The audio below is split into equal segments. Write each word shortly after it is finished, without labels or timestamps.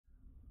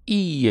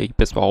E aí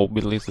pessoal,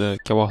 beleza?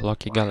 Aqui é o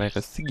Warlock,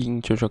 galera.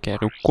 Seguinte, hoje eu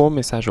quero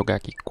começar a jogar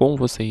aqui com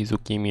vocês o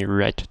game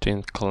Ratchet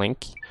and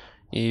Clank.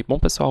 E bom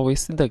pessoal,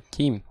 esse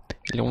daqui,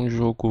 ele é um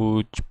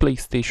jogo de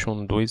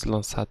PlayStation 2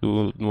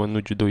 lançado no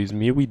ano de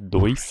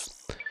 2002.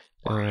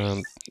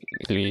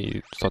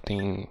 Ele só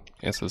tem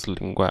essas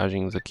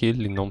linguagens aqui,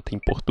 ele não tem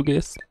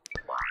português.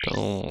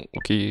 Então, o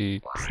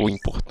que foi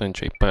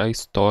importante aí para a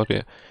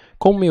história,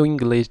 com o meu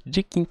inglês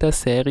de quinta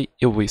série,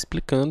 eu vou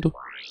explicando.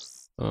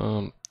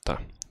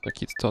 Tá.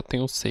 Aqui só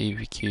tem o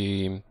save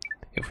que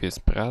eu fiz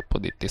para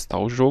poder testar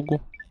o jogo,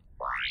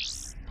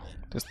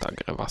 testar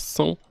a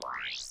gravação.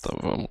 Então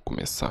vamos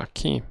começar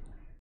aqui.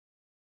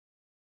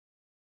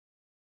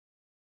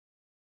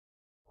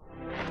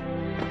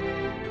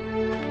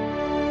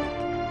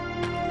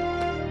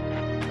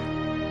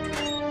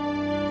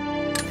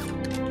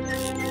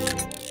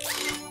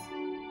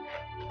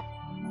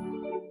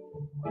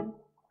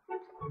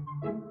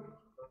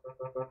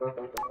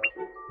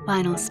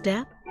 Final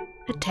step,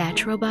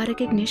 attach robotic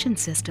ignition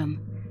system.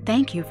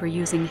 Thank you for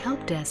using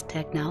help desk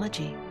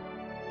technology.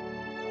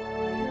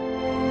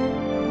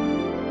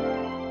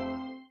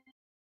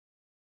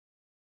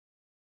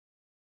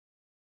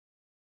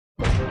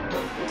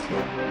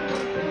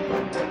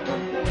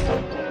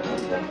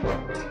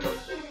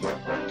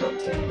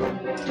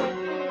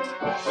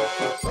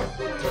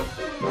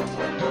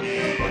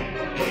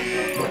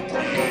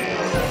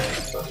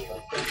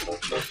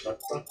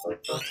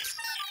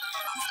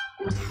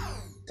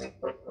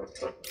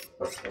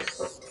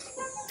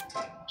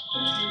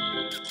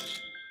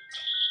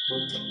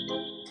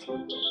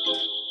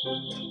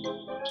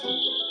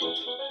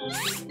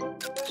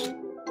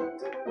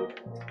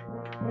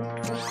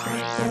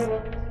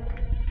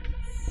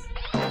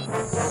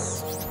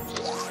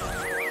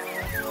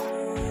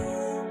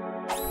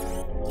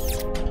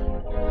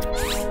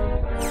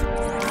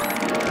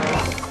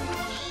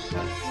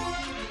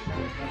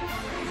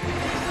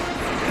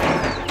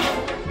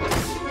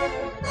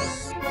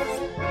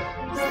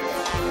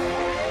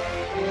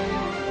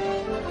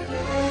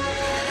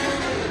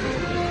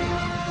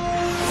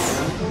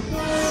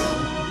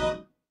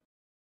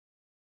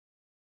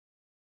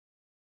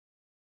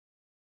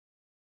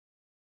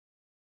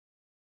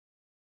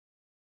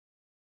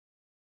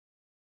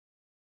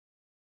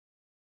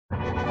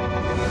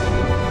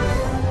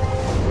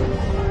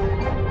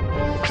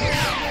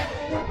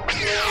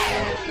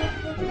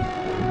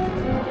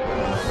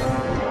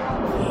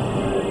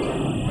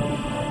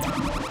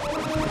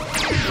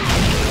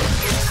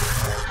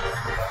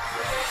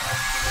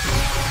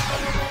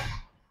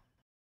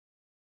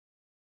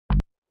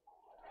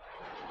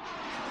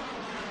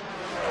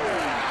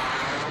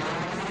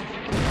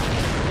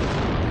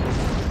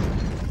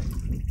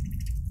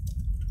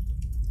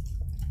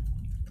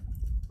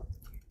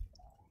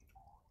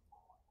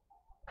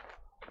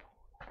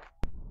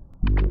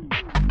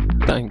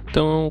 Tá,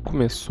 então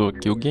começou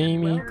aqui o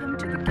game. Welcome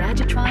to the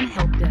Gadgetron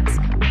Help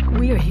Desk.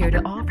 We are here to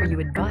offer you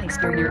advice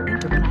during your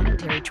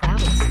interplanetary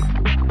travels.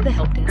 The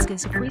Help Desk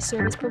is a free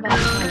service provided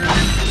by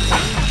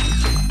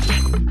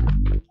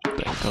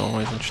Tá, então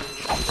a gente,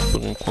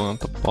 por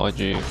enquanto,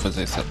 pode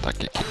fazer esse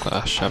ataque aqui com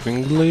a chave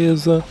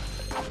inglesa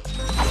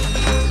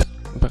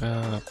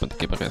para poder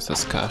quebrar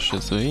essas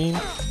caixas aí.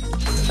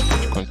 A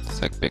gente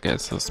consegue pegar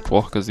essas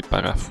porcas e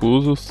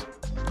parafusos.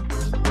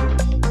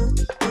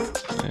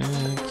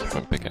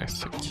 Vamos pegar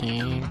esse aqui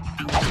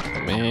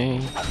também,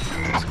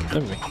 esse aqui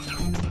também.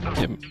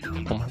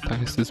 Vamos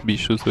matar esses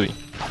bichos aí.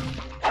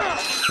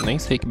 Nem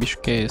sei que bicho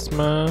que é esse,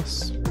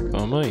 mas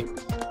vamos aí.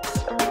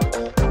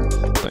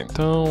 Tá,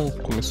 então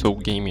começou o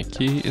game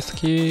aqui. Esse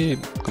aqui,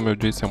 como eu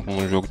disse, é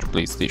um jogo de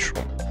PlayStation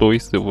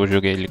 2. Eu vou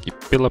jogar ele aqui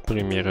pela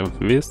primeira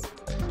vez.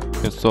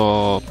 Eu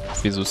só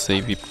fiz o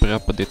save para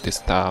poder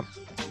testar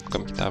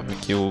como que tava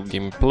aqui o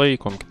gameplay,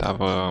 como que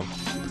tava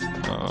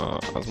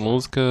as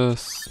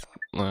músicas.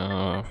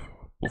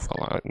 Por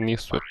falar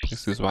nisso, eu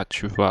preciso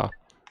ativar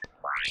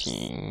aqui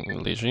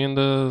em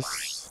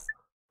legendas.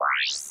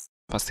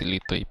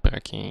 Facilita aí para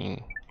quem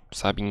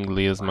sabe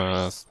inglês,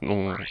 mas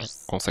não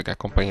consegue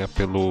acompanhar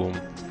pelo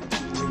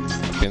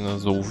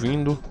apenas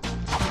ouvindo.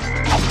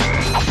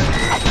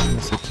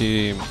 Esse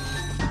aqui.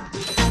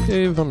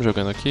 E vamos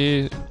jogando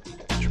aqui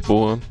de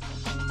boa.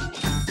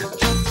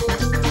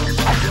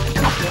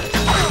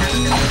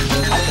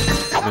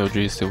 Como eu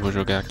disse, eu vou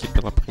jogar aqui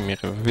pela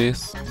primeira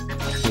vez.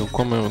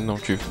 Como eu não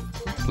tive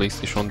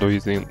PlayStation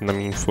 2 na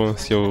minha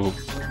infância, eu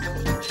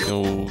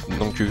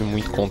não tive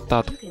muito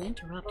contato.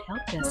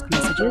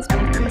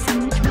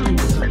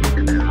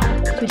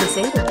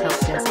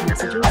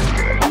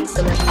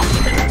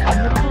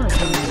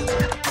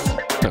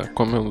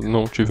 Como eu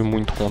não tive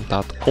muito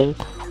contato com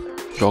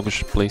jogos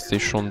de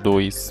PlayStation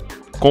 2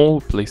 com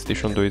o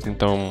PlayStation 2,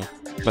 então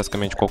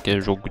basicamente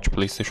qualquer jogo de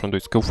PlayStation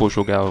 2 que eu vou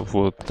jogar, eu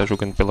vou estar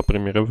jogando pela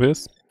primeira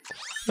vez.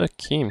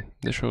 Aqui,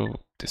 deixa eu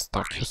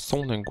testar aqui só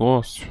um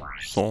negócio,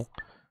 som.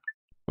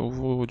 Eu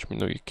vou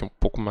diminuir aqui um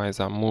pouco mais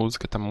a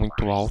música, tá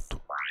muito alto.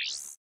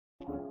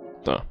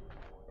 Tá.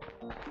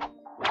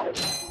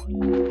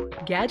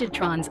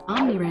 Gadgetron's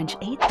OmniWrench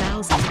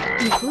 8000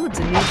 includes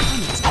a new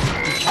comics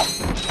package.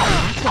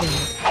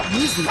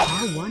 Use the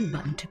R1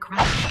 button to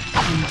crouch,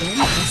 and then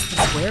press the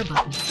square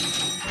button.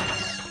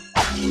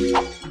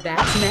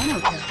 That's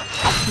nanotech.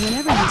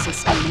 Whenever you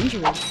sustain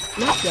injury,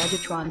 let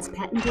Gadgetron's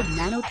patented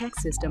nanotech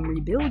system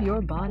rebuild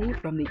your body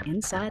from the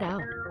inside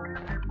out.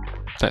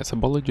 Tá, essa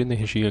bola de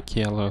energia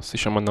aqui, ela se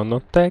chama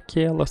nanotech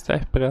e ela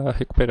serve pra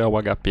recuperar o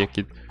HP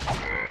aqui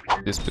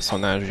desse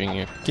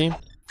personagem aqui.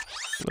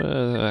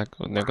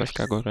 O negócio é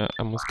que agora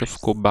a música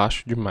ficou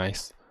baixo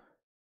demais.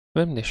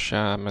 Vamos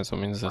deixar mais ou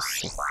menos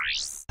assim.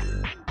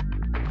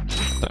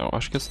 Tá, eu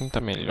acho que assim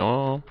tá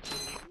melhor.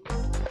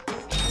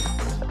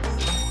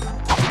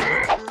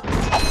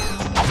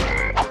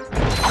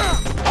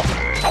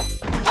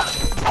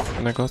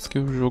 O negócio é que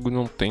o jogo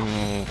não tem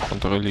um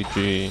controle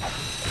de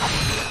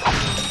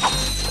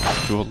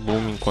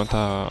volume enquanto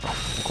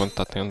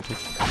tá tendo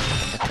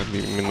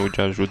aquele menu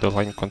de ajuda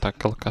lá, enquanto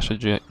aquela caixa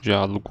de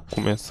diálogo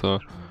começa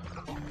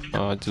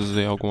a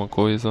dizer alguma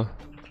coisa.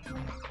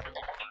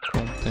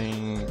 Não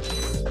tem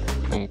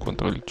um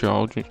controle de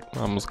áudio,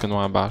 a música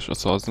não abaixa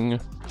sozinha.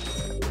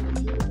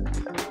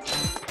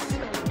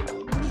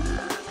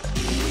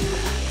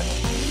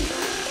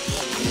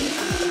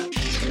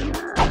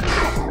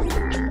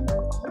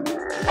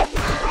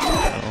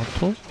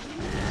 Pronto.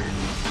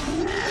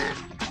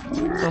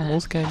 A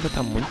música ainda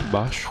tá muito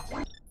baixo.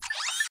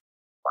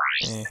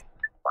 Sim.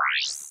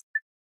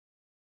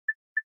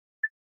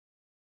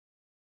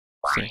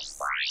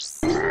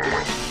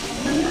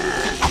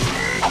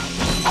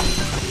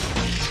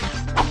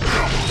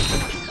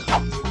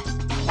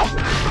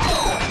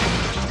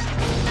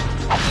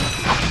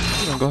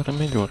 Agora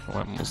melhorou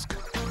a música.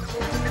 To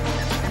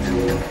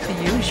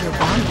use your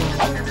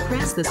bonbon,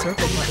 press the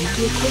circle button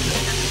to equip it,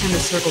 and the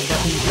circle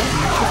button again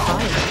to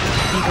fire.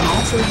 You can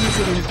also use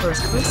it in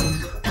first person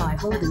by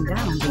holding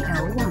down the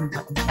L1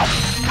 button.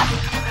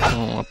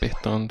 Então,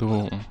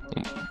 apertando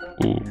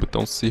o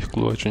botão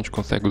círculo, a gente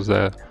consegue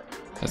usar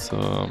essa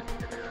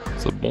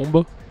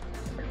bomba.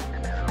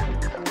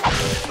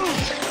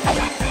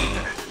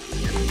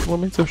 Pelo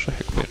menos eu já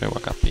recuperei o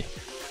HP.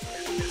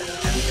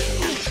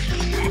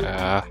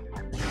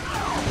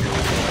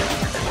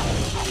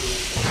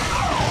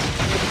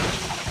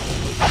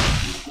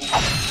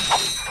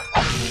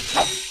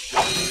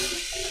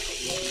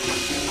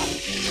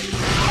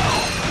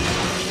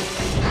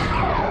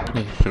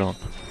 E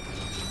pronto.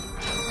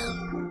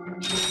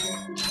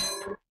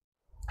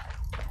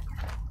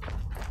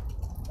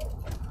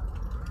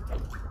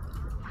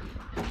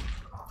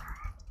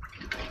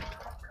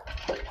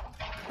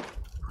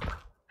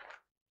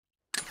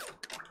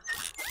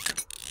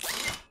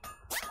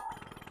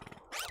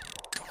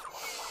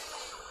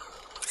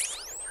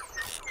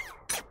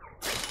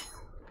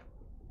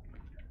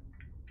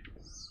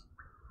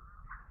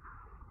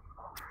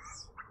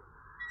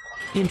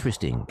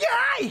 Interesting.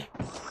 Yay!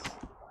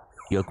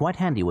 You're quite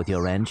handy with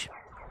your wrench.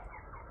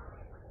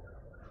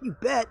 You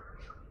bet.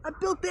 I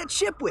built that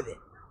ship with it.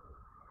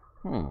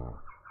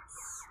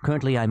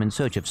 Currently, I'm in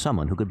search of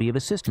someone who could be of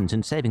assistance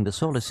in saving the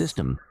solar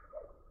system.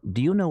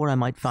 Do you know where I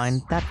might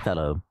find that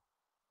fellow?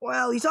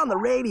 Well, he's on the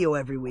radio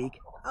every week.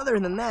 Other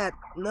than that,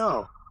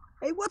 no.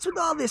 Hey, what's with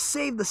all this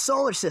save the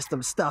solar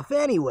system stuff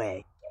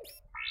anyway?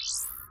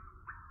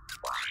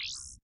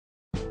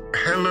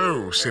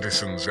 Hello,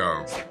 citizens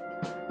of...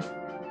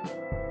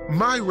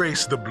 My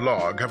race, the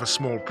Blog, have a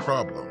small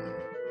problem.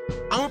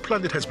 Our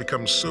planet has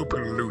become so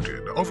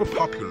polluted,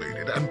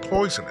 overpopulated, and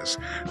poisonous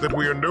that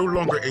we are no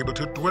longer able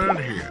to dwell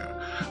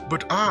here.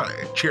 But I,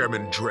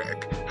 Chairman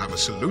Drek, have a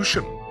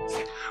solution.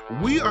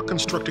 We are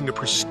constructing a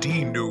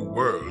pristine new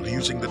world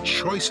using the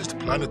choicest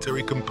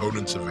planetary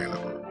components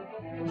available.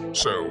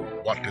 So,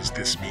 what does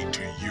this mean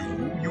to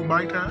you, you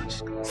might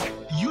ask?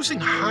 Using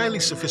highly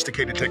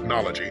sophisticated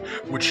technology,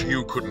 which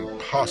you couldn't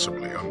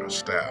possibly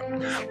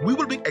understand, we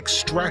will be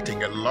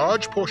extracting a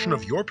large portion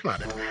of your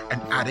planet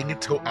and adding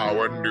it to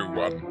our new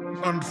one.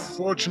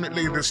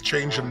 Unfortunately, this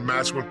change in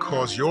mass will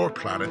cause your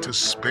planet to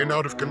spin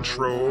out of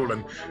control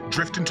and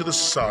drift into the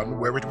sun,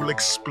 where it will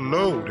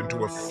explode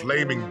into a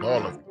flaming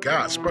ball of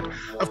gas. But,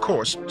 of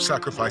course,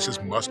 sacrifices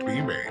must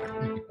be made.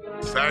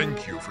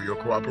 Thank you for your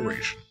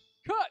cooperation.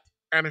 Cut!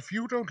 And if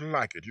you don't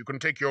like it, you can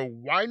take your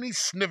whiny,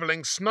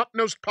 sniveling,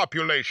 snot-nosed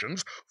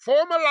populations,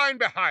 form a line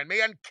behind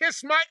me, and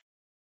kiss my...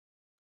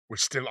 We're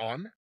still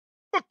on?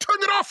 Well, turn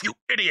it off, you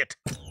idiot!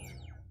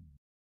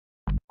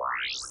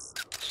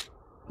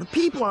 The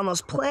people on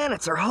those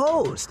planets are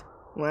hosed.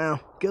 Well,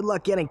 good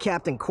luck getting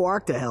Captain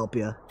Qwark to help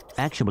you.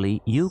 Actually,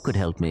 you could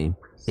help me.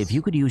 If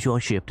you could use your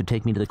ship to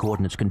take me to the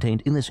coordinates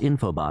contained in this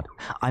infobot,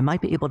 I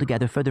might be able to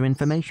gather further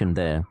information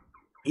there.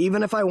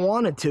 Even if I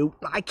wanted to,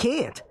 I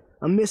can't.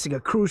 I'm missing a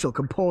crucial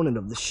component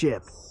of the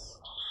ship.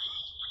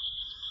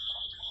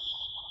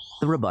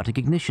 The robotic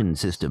ignition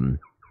system.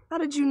 How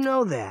did you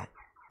know that?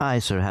 I,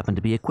 sir, happen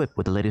to be equipped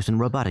with the latest in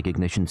robotic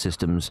ignition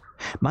systems.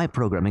 My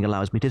programming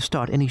allows me to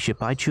start any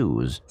ship I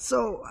choose.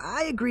 So,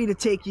 I agree to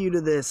take you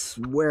to this,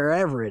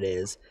 wherever it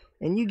is,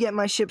 and you get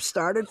my ship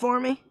started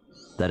for me?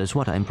 That is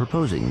what I'm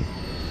proposing.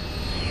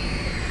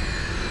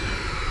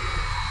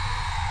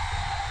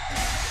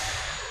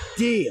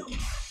 Deal.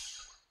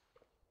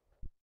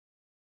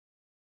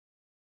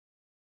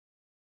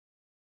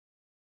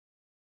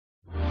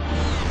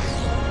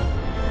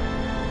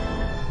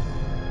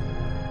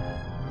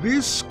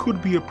 This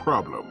could be a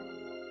problem.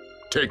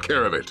 Take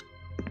care of it.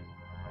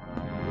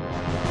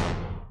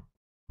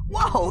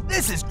 Whoa,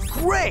 this is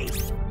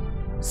great!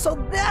 So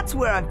that's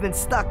where I've been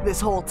stuck this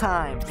whole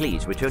time.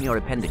 Please return your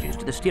appendages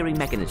to the steering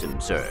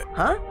mechanism, sir.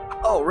 Huh?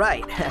 Oh,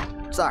 right.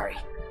 Sorry.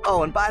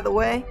 Oh, and by the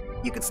way,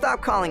 you can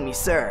stop calling me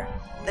sir.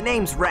 The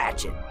name's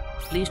Ratchet.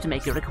 Pleased to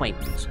make your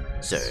acquaintance,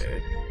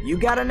 sir. You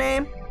got a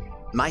name?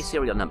 My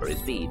serial number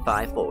is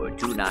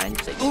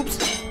B54296.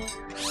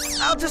 Oops.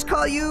 I'll just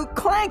call you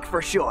Clank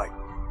for short.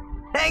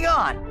 Hang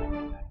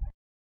on.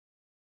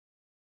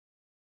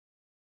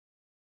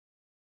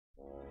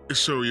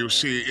 So you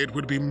see, it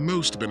would be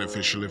most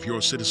beneficial if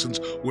your citizens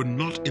were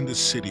not in the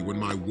city when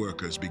my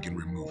workers begin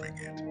removing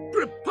it.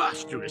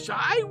 Preposterous!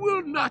 I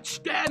will not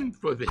stand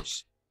for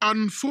this.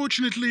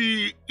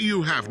 Unfortunately,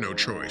 you have no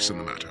choice in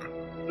the matter.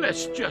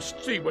 Let's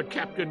just see what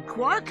Captain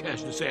Qwark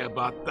has to say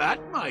about that,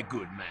 my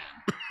good man.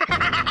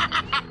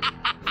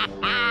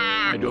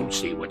 I don't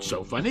see what's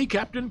so funny.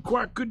 Captain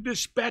Qwark could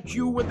dispatch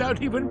you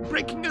without even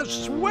breaking a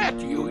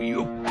sweat,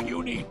 you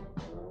puny...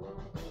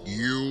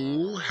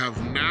 You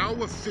have now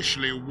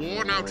officially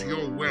worn out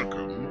your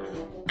welcome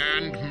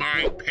and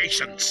my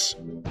patience.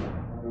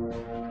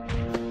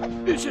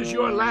 This is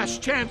your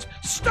last chance.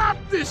 Stop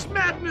this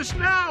madness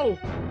now!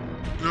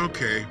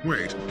 Okay,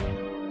 wait.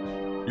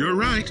 You're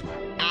right.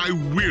 I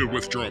will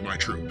withdraw my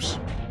troops.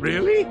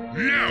 Really?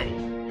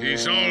 No!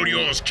 He's all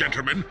yours,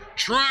 gentlemen.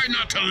 Try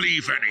not to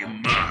leave any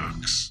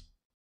marks.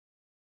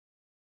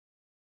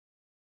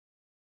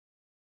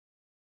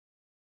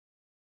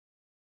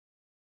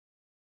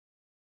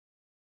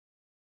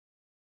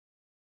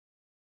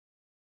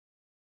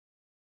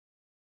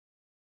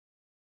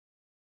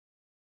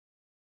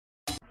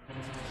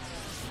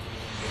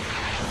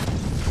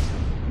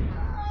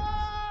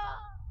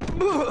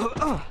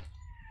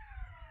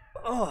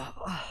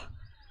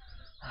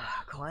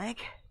 Clank?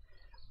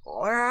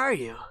 Where are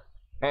you?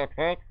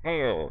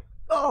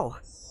 Oh,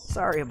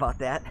 sorry about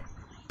that.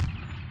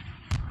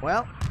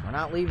 Well, we're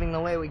not leaving the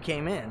way we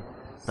came in.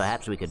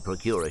 Perhaps we could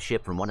procure a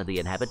ship from one of the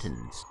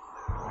inhabitants.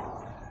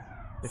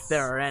 If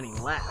there are any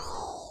left.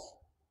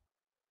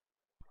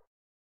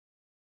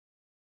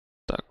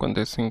 Tá, quando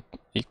esse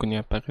ícone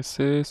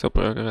aparecer, seu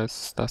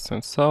progresso está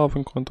sendo salvo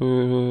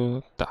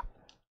enquanto... Tá.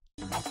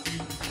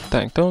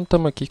 Tá, então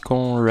estamos aqui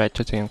com o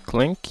Ratchet and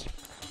Clank.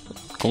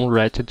 Com o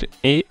Ratchet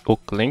e o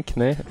Clank,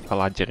 né?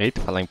 Falar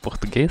direito, falar em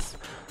português.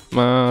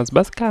 Mas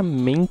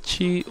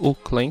basicamente o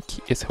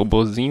Clank, esse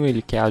robozinho,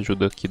 ele quer a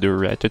ajuda aqui do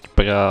Ratchet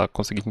para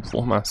conseguir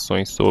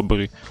informações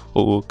sobre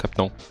o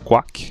Capitão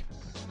Qwark.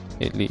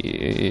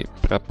 Ele,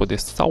 para poder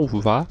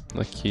salvar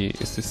aqui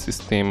esse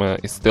sistema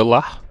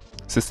estelar.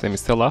 Sistema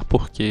estelar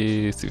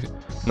porque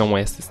não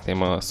é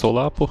sistema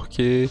solar,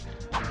 porque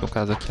no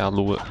caso aqui a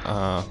Lua,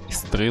 a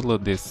estrela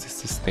desse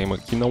sistema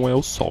aqui não é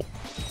o Sol.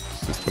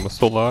 O sistema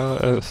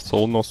solar é só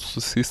o nosso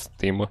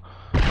sistema.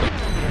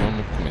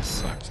 Vamos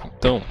começar aqui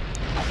então.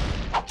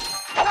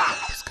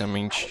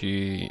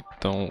 Basicamente,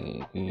 então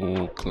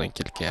o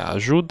Clank ele quer a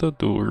ajuda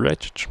do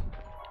Ratchet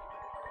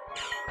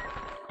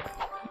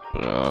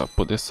para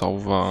poder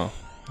salvar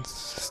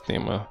esse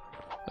sistema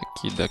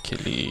aqui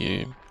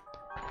daquele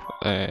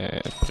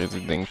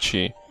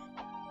Presidente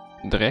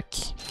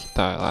Drek, que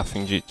está a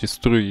fim de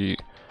destruir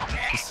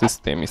o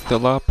sistema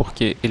estelar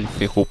porque ele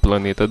ferrou o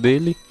planeta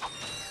dele.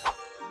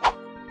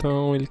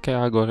 Então ele quer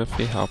agora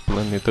ferrar o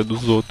planeta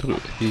dos outros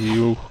e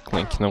o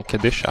Clank não quer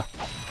deixar.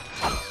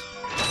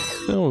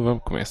 Então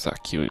vamos começar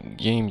aqui o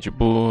game de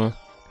boa.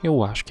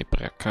 Eu acho que é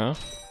pra cá.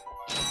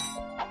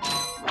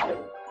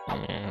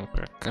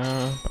 Pra cá,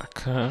 pra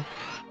cá.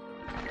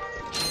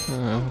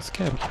 Você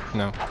quer?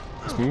 Não,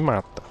 isso me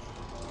mata.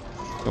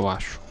 Eu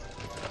acho.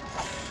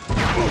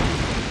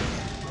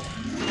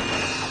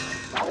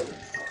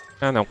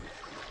 Ah, não.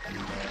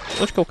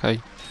 Onde que eu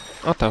caí?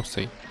 Ah, tá, eu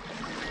sei.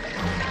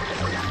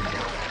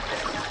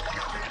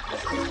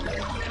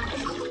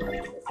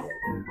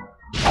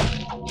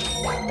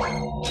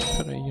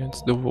 Peraí,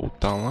 antes de eu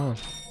voltar lá,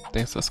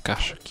 tem essas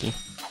caixas aqui.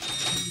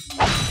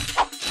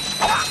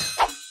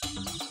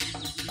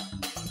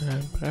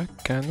 Pra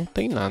cá não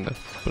tem nada,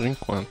 por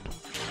enquanto.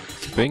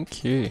 Se bem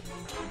que...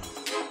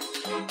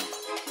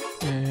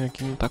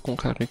 aqui não tá com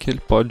cara que ele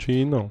pode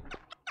ir, não.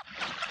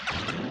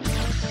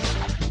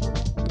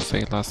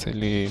 Sei lá se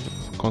ele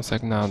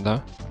consegue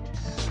nadar.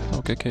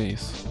 O que é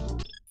isso?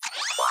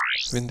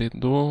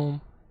 Vendedor...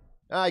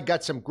 I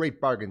got some great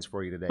bargains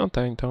for you today. Ah,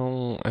 tá,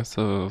 então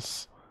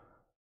esses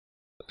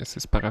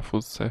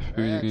parafusos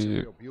servem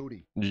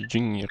de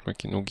dinheiro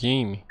aqui no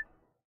game.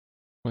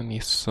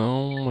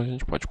 Munição a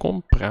gente pode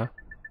comprar.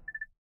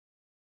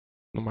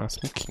 No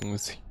máximo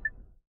 15.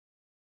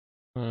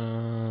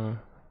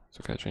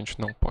 Só que a gente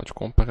não pode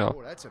comprar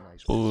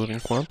por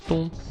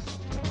enquanto.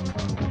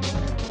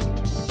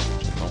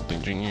 Não tem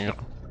dinheiro.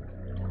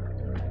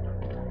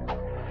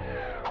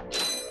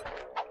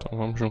 Então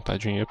vamos juntar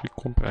dinheiro e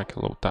comprar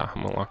aquela outra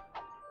arma lá.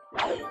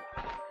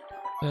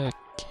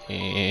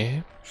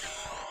 Aqui.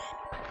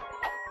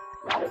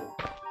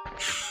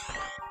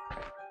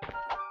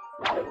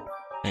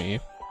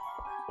 Aí.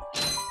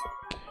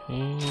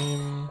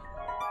 Aqui.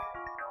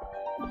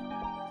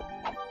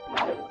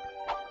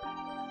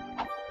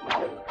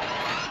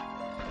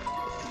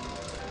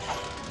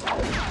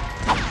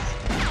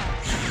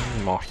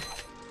 Morre.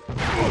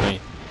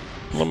 Aí.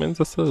 Pelo menos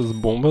essas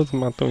bombas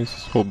matam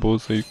esses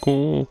robôs aí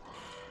com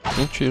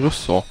um tiro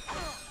só.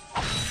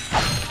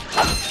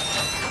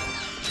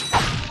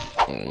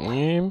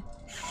 E...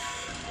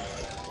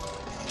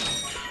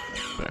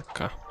 pra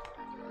cá.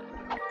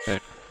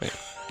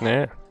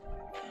 Né?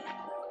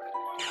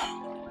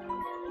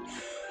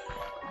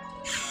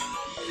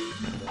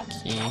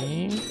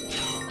 Aqui.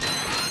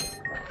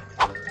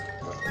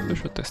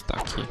 Deixa eu testar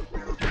aqui.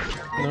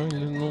 Não,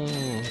 ele não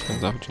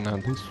precisava de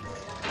nada disso.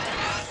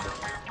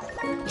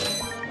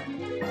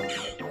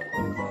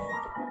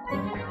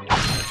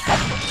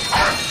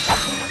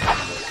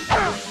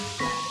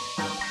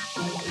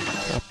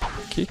 Tá, por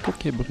que eu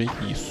quebrei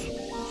isso?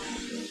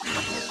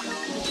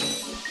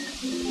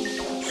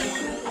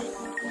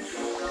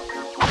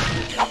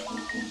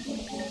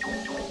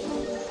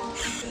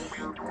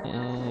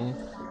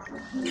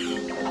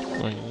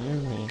 Aí,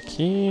 vem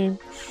aqui.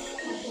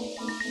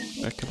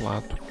 Pra que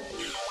lado?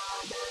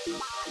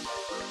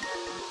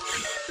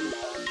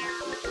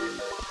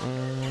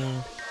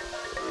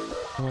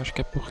 Eu acho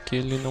que é porque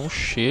ele não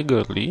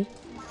chega ali.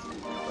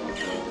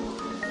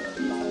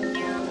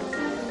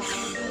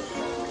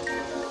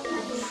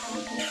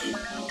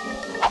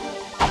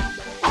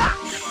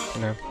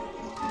 Né?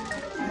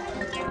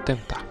 Vou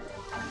tentar.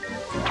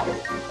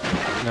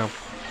 Não.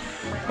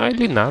 Ah,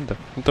 ele nada.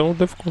 Então eu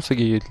devo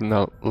conseguir ele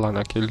lá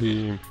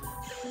naquelas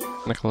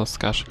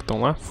caixas que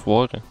estão lá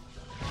fora.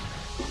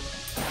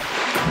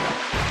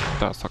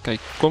 Tá, só que aí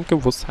como que eu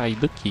vou sair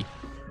daqui?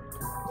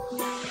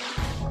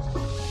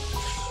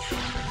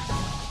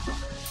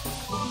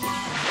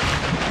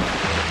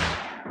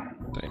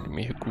 Tá, ele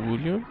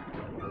mergulha.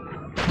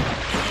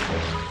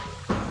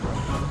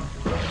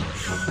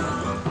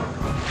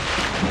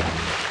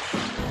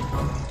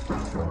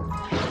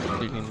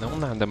 Ele não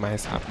nada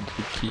mais rápido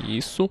do que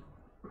isso.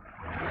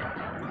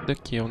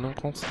 Daqui eu não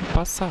consigo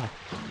passar.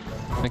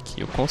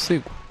 Aqui eu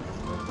consigo.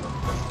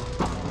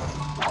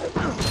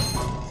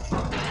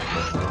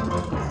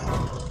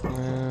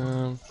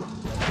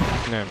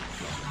 Né?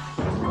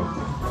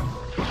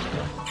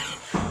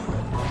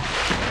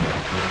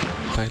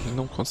 Tá, ele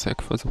não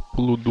consegue fazer o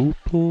pulo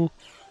duplo.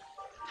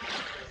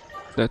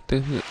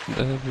 Deve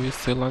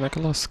ser lá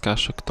naquelas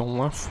caixas que estão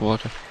lá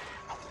fora.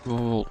 Vou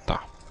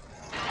voltar.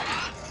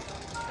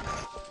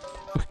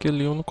 Porque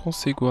ali eu não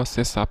consigo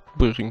acessar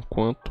por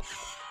enquanto.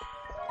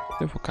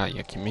 Eu vou cair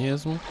aqui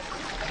mesmo.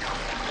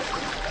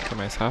 Fica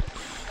mais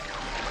rápido.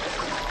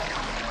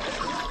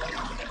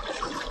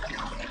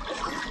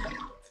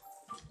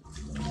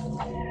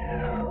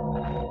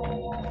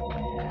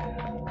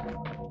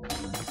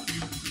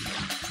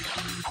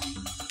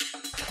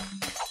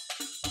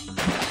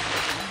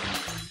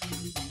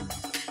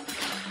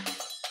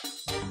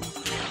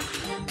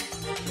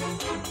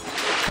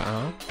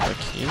 Tá,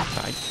 aqui,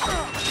 vai.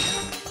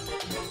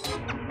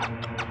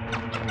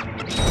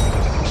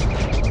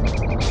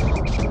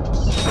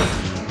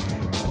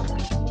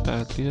 Tá,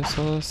 ali é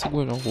só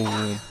segurar o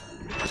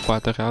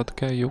quadrado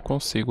que aí eu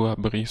consigo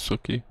abrir isso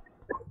aqui.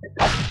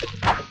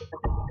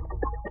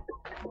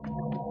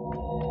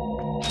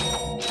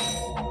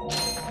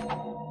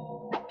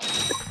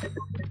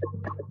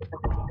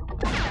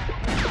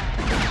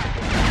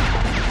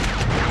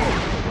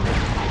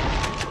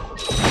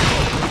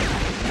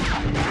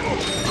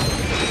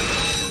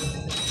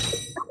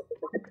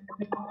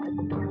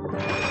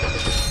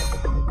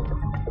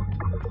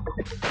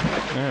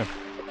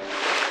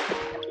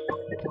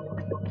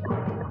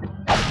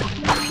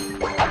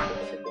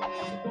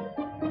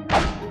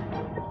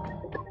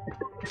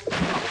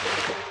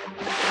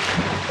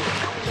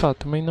 Tá,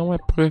 também não é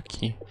por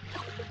aqui.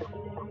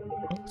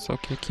 Só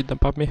que aqui dá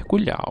pra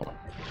mergulhar, ó.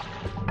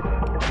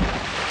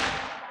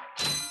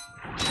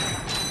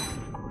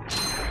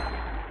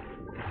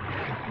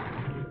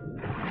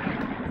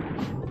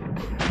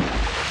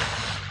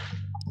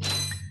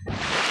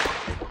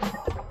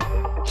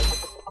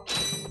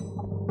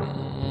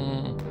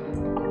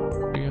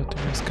 E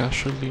tem mais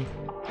caixa ali.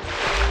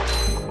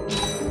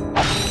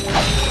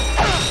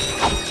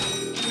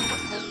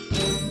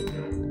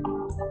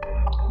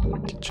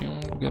 Aqui tinha um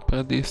lugar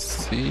pra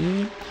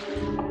descer.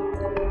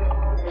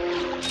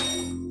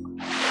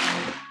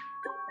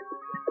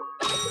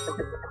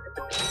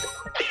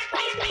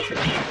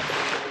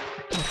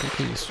 O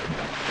que é isso?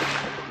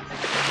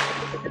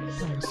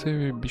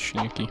 Esse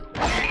bichinho aqui.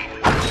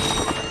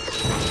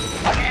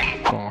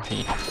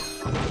 Morre.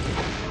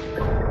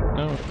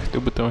 Não, eu apertei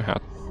o botão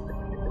errado.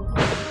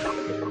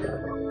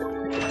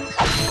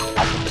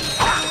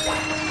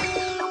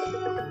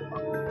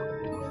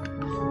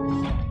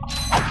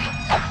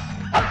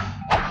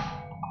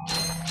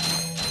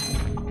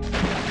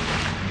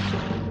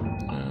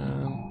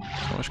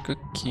 Acho que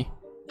aqui.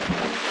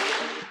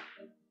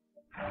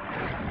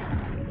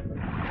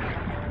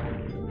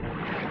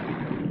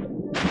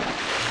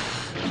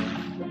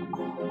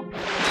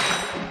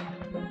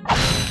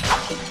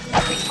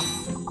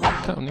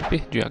 Tá, eu nem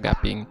perdi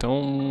HP,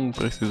 então não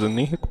precisa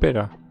nem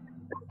recuperar.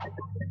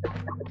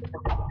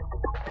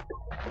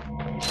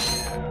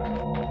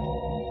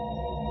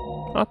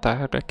 Ah tá,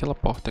 era aquela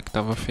porta que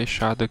tava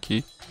fechada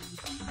aqui.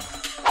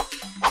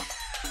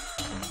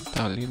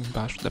 Tá ali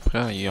embaixo, dá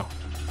pra ir, ó.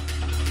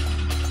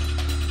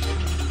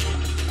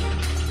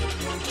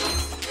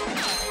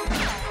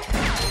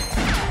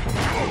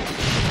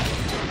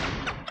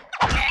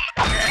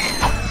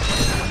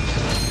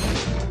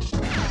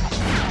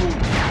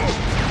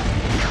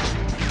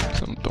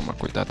 Se eu não tomar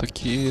cuidado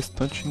aqui, esse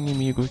tanto de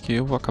inimigo aqui,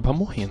 eu vou acabar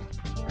morrendo.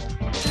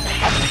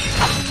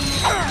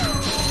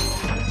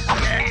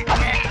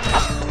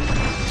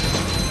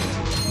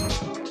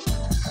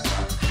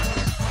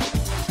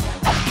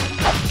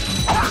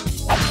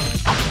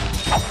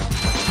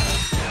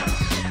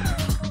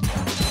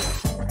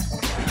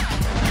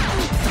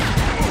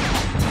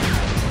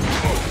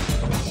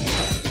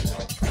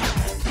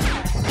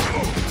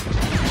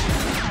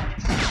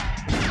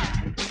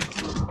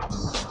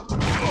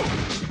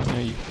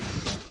 Aí.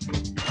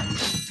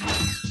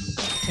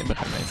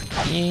 Quebrar mais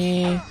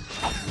aqui.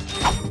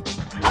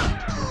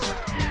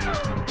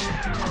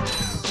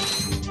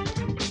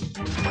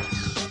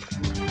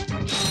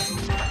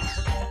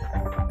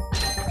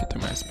 Aqui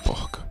tem mais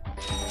porca.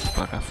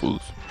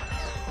 Parafuso.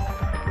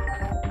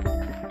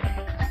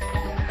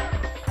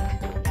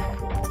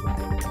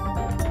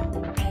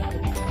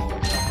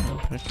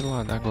 Vamos pra que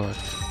lado agora?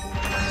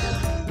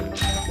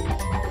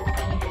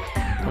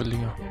 Ali,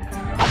 ó.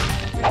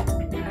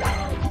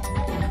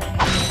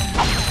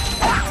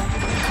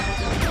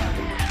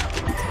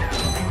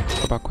 Vou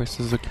acabar com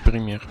esses aqui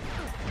primeiro.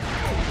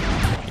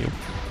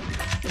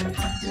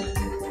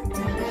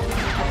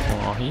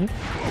 Morre.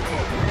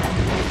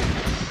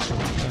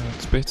 Ah,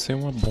 desperdicei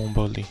uma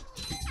bomba ali.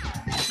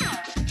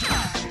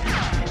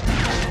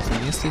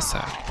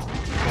 Desnecessário.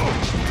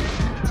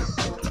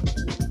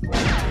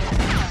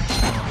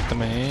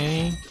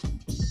 Também.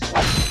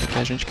 Aqui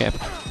a gente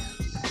quebra.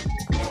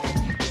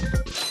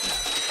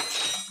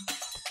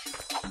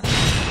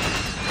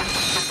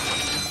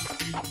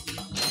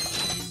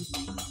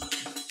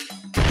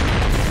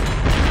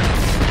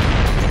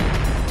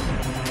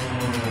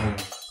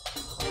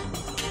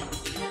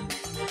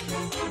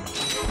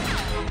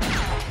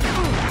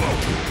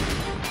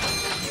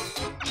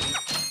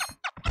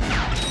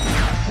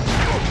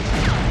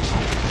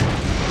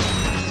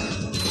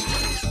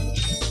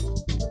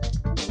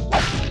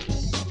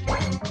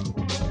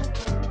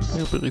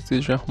 Eu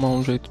preciso de arrumar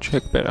um jeito de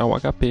recuperar o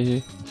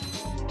HP.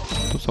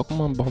 Tô só com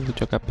uma bola de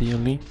HP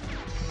ali.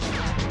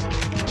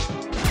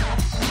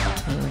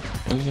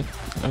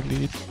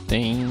 Ali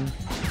tem.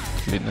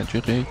 Ali na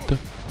direita.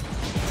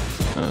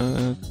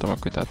 Toma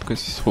cuidado com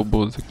esses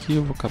robôs aqui.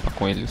 Eu vou acabar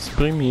com eles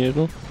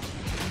primeiro.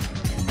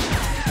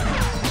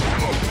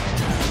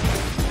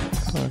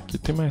 Tá, aqui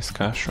tem mais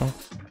caixa, ó.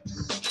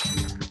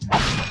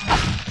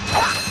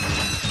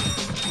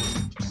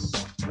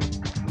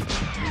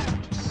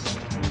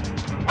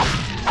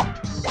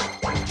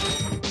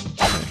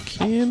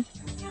 Aqui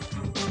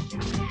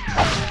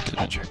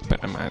a gente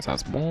recupera mais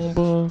as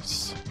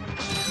bombas.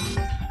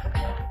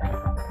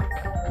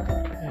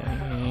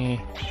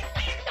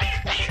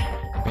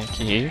 Vem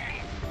aqui.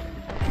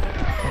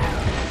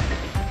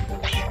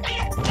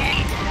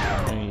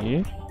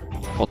 Aí.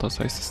 Falta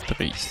só esses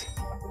 3.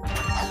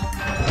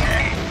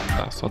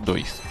 Tá, só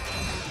 2.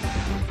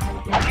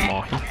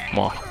 Morre,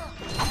 morre.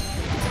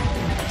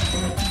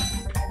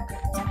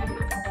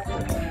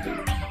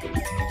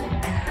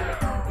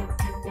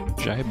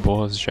 Já é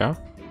boss, já.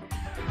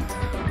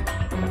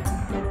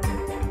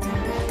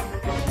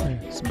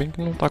 Se bem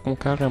que não tá com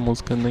cara, a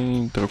música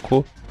nem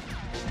trocou.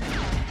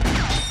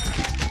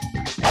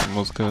 A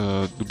música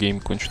do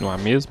game continua a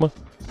mesma.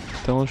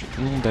 Então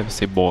não deve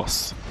ser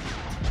boss.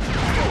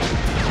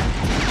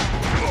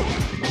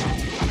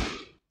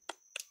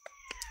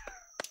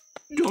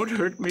 Don't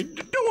hurt me,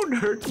 don't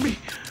hurt me.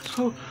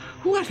 Oh,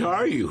 what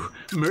are you?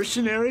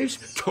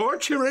 Mercenaries?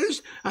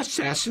 Torturers?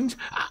 Assassins?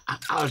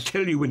 I'll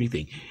tell you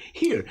anything.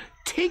 Here,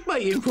 take my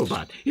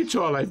infobot. It's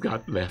all I've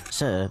got left.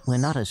 Sir, we're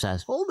not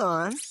assassins. Hold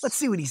on. Let's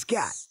see what he's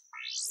got.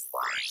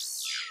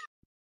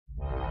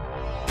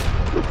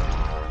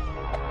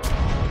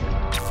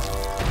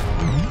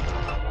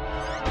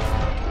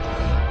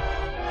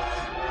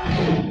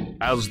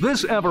 Has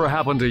this ever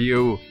happened to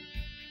you?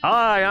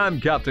 Hi,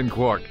 I'm Captain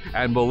Qwark,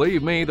 and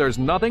believe me, there's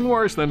nothing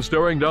worse than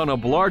staring down a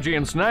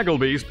Blargian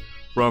snagglebeast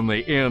from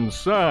the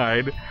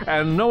inside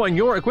and knowing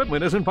your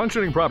equipment isn't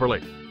functioning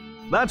properly.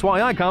 That's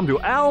why I come to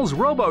Al's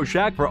Robo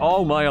Shack for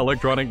all my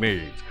electronic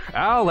needs.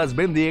 Al has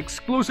been the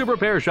exclusive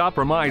repair shop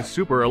for my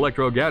super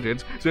electro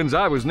gadgets since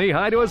I was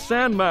knee-high to a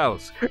sand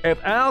mouse.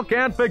 If Al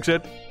can't fix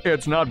it,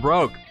 it's not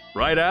broke.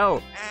 Right,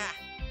 Al?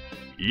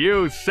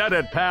 You said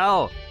it,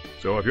 pal!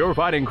 So if you're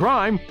fighting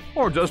crime,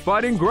 or just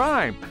fighting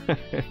grime,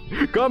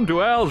 come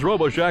to Al's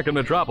Robo Shack in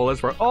Metropolis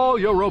for all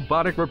your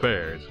robotic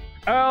repairs.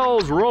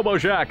 Al's Robo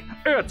Shack,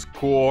 it's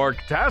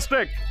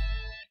Qwark-tastic!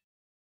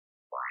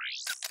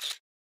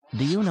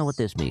 Do you know what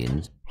this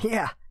means?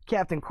 Yeah,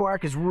 Captain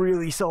Qwark is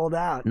really sold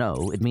out.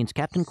 No, it means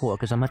Captain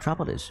Qwark is on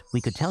Metropolis.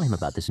 We could tell him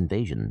about this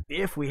invasion.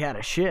 If we had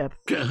a ship.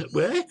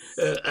 What?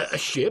 A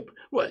ship?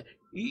 What?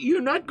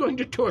 You're not going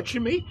to torture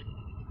me?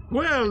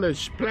 Well,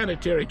 as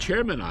planetary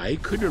chairman, I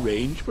could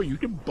arrange for you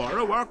to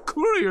borrow our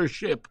courier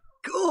ship.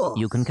 Cool.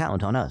 You can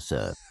count on us,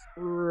 sir.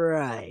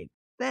 Right.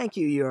 Thank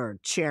you, your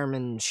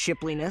chairman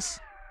shipliness.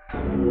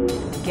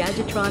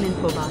 Gadgetron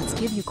infobots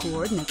give you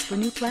coordinates for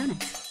new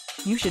planets.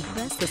 You should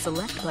press the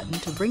select button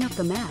to bring up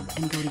the map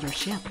and go to your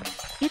ship.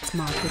 It's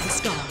marked with a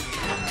star.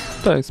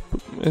 Tá,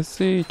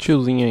 esse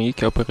tiozinho aí,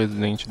 que é o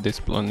presidente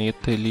desse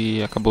planeta,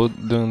 ele acabou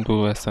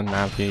dando essa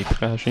nave aí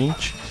pra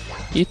gente.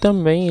 E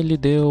também ele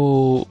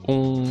deu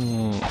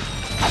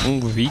um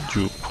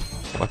vídeo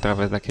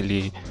através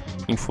daquele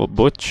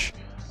infobot,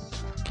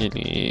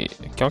 que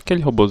é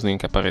aquele robozinho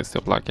que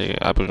apareceu lá, que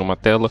abre uma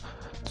tela,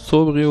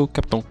 sobre o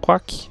Capitão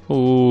Qwark.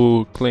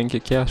 O Clank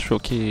aqui achou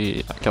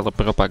que aquela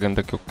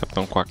propaganda que o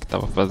Capitão Qwark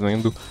estava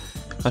fazendo,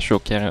 achou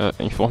que era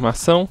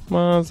informação,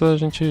 mas a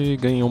gente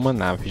ganhou uma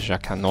nave, já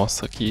que a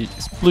nossa aqui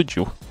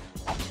explodiu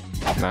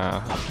na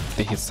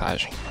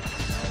aterrissagem.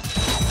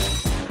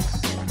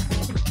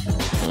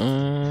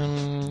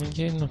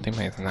 E não tem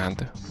mais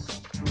nada.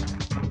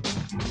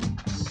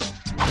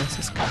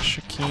 Essas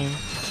caixas aqui.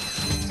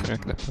 Será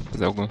que dá pra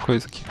fazer alguma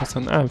coisa aqui com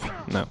essa nave?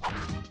 Não.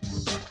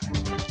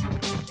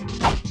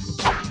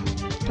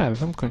 Tá,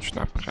 vamos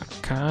continuar pra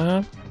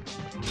cá.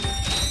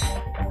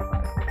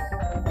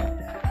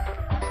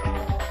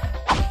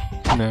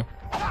 Não.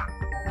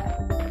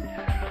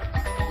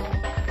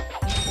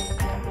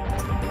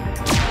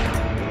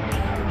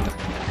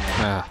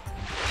 Tá.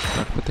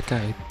 Ah, vou ter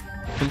caído.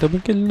 Ainda bem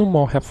que ele não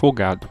morre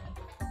afogado.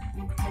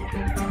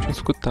 Tinha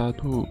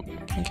escutado.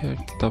 Quem que é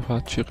que tava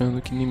atirando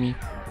aqui em mim?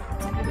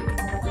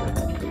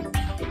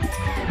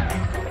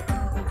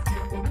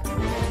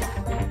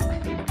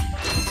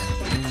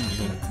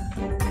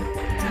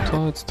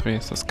 Só destruir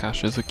essas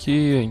caixas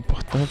aqui é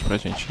importante pra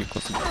gente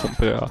conseguir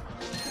comprar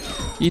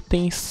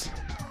itens.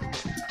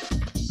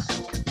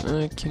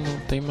 Aqui não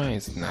tem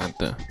mais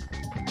nada.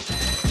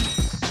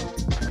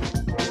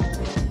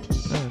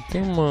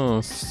 Tem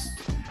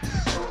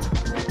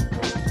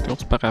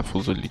uns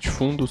parafusos ali de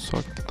fundo,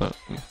 só que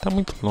tá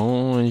muito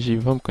longe.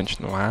 Vamos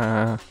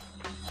continuar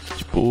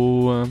de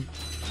boa.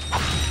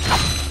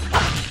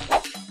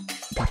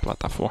 A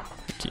plataforma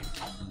aqui.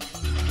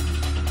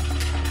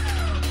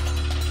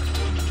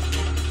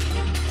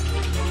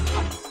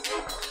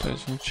 A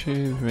gente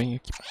vem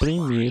aqui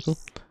primeiro.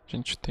 A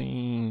gente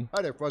tem.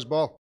 Hi there,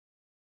 Fuzzball.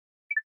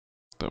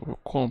 Então eu vou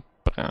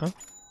comprar.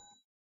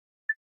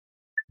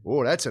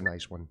 Oh, that's a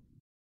nice one.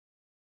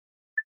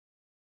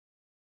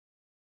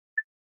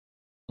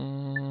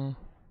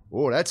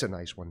 Oh, that's a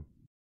nice one.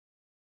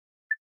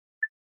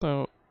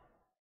 Então...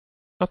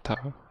 Ah, tá.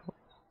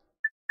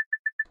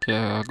 Que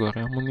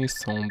agora é a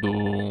munição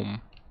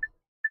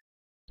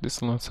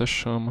desse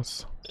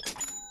lança-chamas.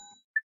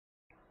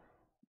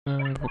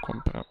 Eu vou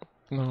comprar.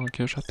 Não,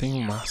 aqui eu já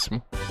tenho o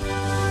máximo.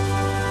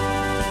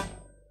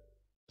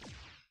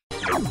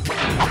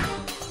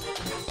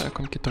 Tá,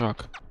 como que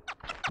troca?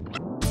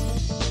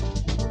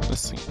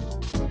 Assim.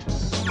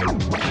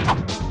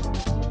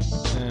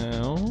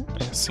 Não,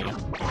 é assim, ó.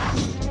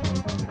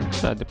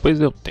 Tá, depois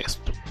eu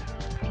testo.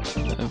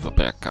 Eu vou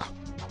pra cá.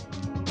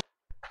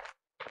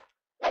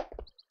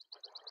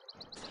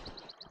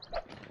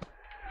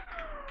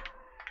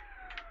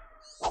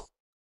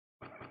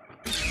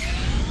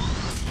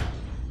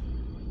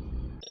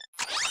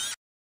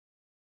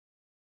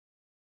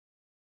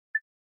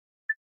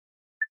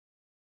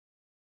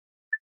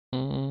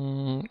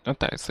 Ah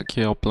tá, esse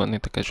aqui é o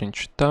planeta que a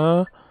gente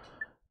tá.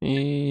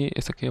 E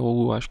esse aqui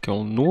eu acho que é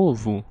o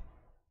novo.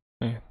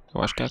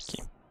 Eu acho que é aqui.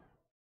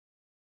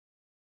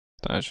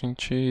 Tá, a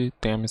gente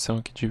tem a missão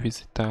aqui de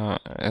visitar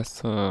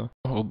essa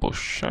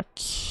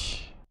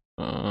RoboShack.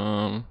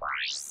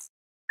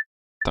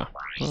 Tá,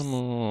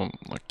 vamos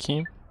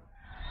aqui.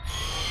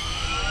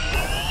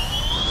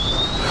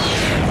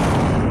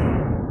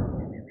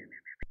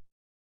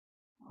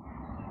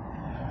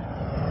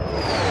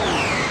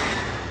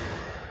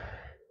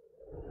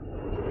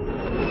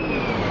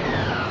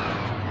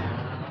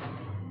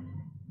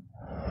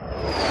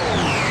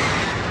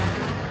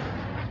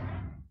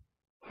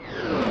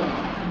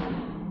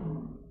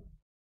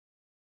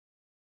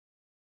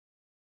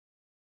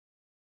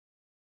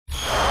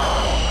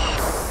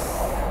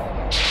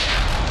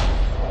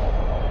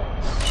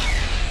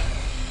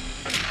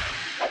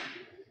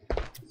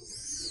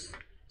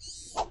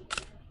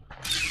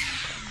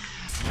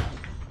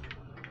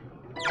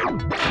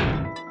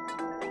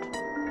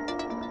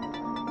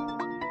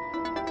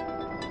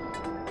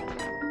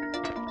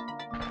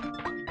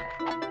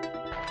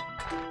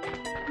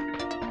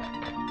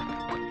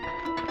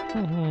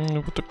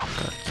 Eu vou trocar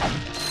aqui.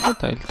 Ah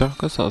tá, ele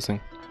troca sozinho.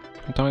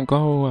 Então é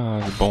igual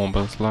as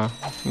bombas lá.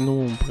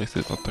 Não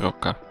precisa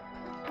trocar.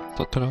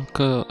 Só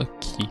troca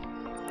aqui.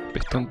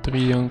 Apertando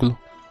triângulo.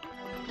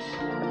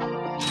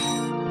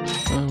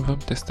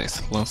 Vamos testar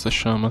esse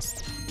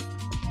lança-chamas.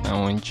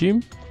 Aonde?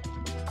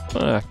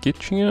 Aqui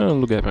tinha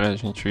lugar pra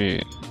gente.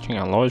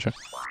 Tinha loja.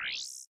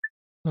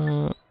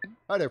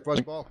 Hi there,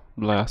 Fuzzball.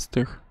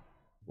 Blaster.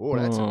 Oh,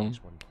 that's a nice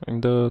one.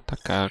 Ainda tá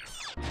caro.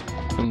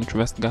 Se eu não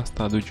tivesse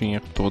gastado o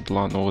dinheiro todo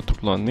lá no outro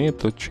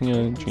planeta, eu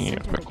tinha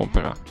dinheiro pra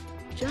comprar.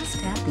 Just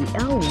tap the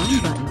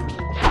L1 button.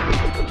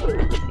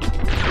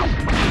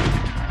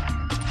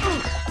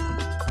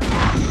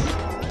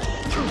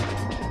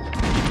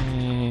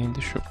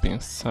 Deixa eu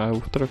pensar, eu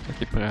vou trocar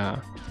aqui pra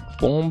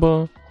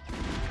bomba.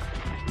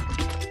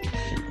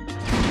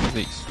 Vou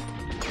fazer isso.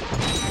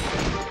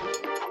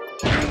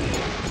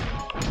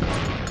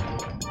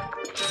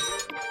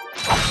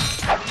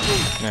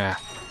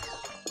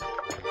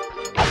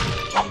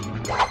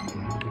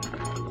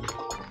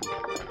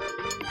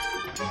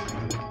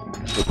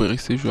 Eu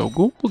preciso de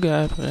algum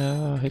lugar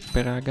pra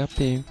recuperar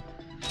HP.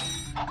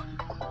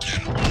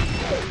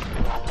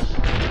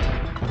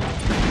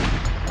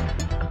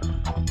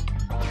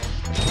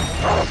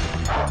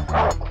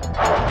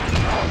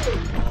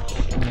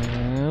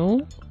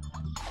 Não.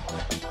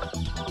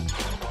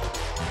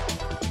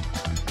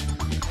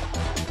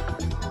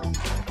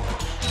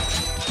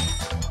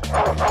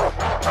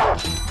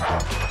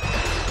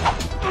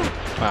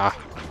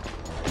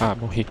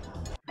 Morri.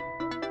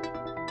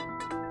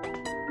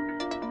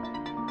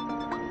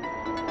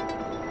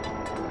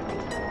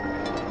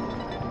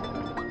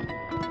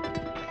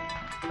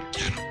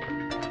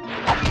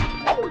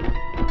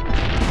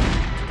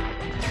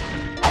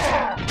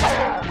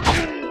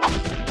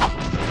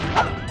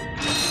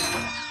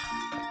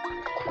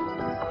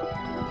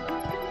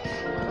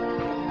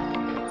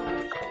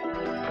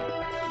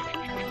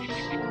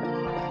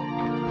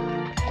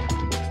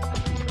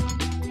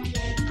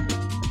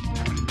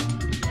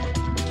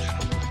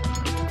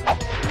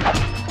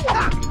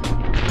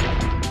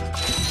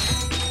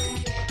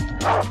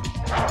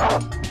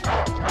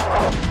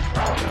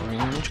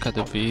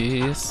 Cada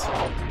vez.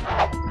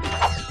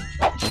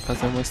 Vou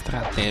fazer uma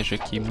estratégia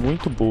aqui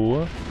muito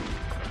boa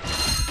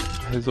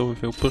pra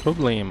resolver o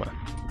problema.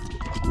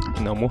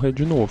 Não morrer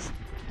de novo.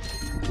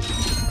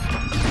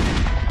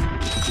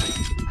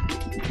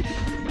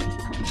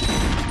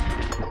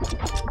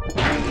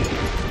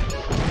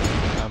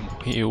 Já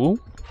morreu.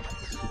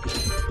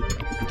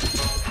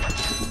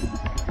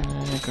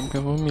 Como que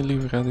eu vou me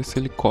livrar desse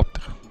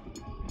helicóptero?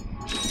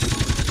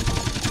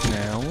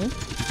 Não.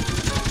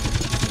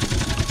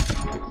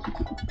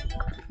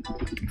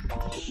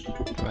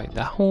 Vai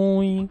dar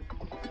ruim.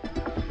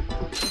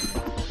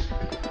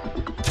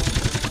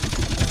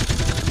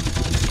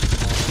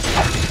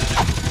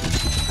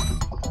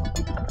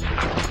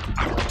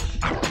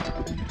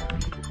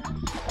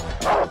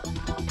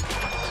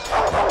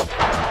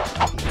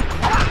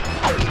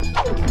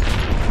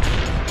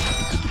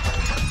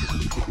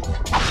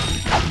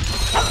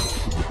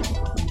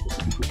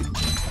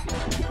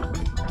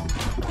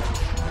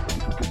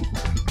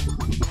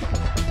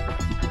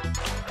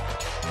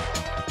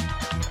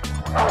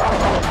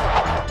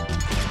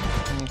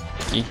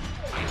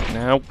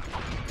 Não.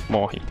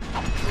 Morre.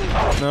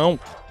 Não.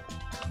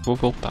 Vou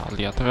voltar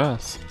ali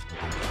atrás.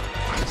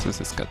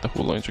 Essa escada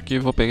rolante aqui.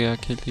 Vou pegar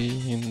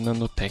aquele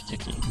nanotech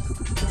aqui.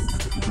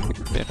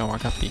 Recuperar um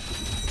HP.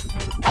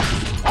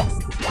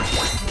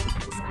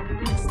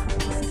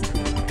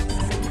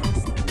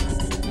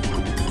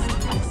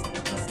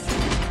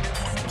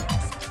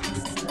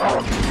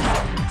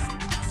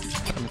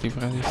 Pra me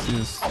livrar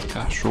desses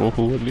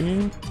cachorros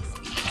ali.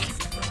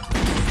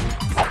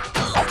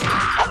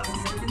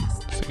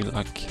 Sei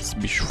lá o que esse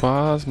bicho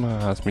faz,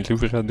 mas me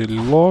livrar dele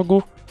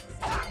logo.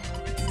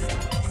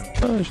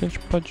 A gente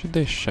pode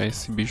deixar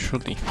esse bicho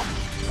ali.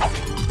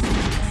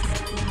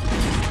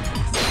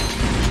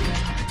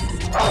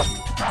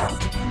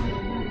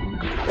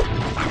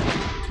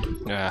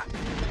 Ah.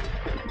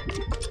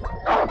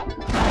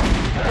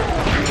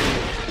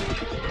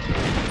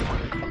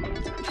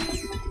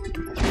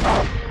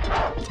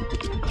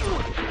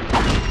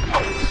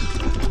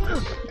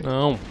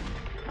 Não.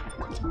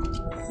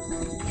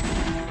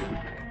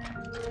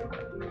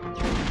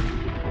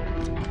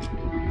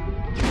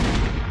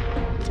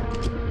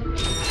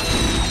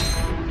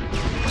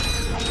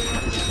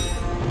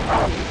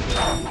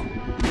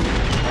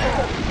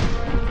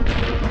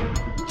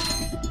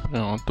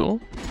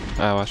 Pronto.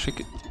 Ah, eu achei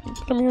que...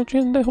 Pra mim eu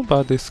tinha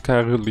derrubado esse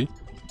cara ali.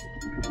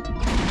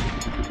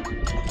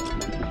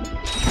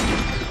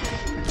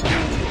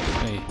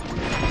 Aí.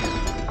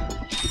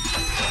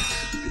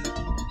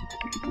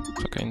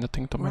 Só que ainda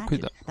tem que tomar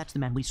cuidado. That's the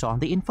man we saw on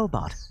the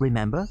infobot.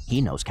 Remember?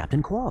 He knows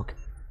Captain Qwark.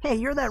 Hey,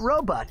 you're that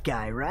robot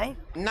guy, right?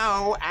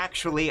 No,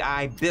 actually,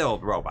 I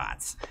build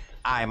robots.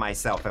 I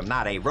myself am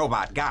not a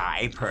robot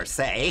guy, per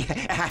se.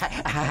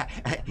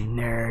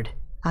 Nerd.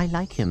 I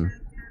like him.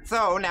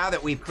 So, now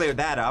that we've cleared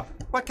that up,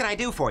 what can I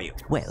do for you?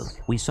 Well,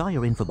 we saw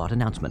your infobot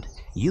announcement.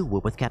 You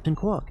were with Captain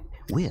Qwark.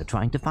 We're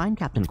trying to find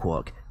Captain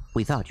Qwark.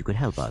 We thought you could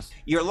help us.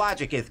 Your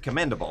logic is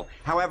commendable.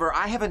 However,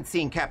 I haven't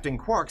seen Captain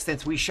Qwark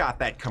since we shot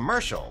that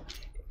commercial.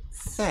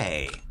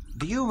 Say,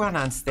 do you run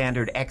on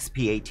standard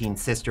XP18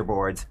 sister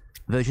boards?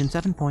 Version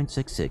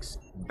 7.66.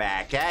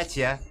 Back at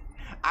ya.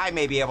 I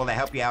may be able to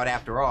help you out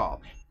after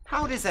all.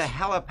 How does a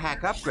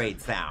helipack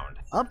upgrade sound?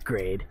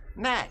 Upgrade?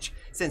 Natch.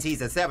 Since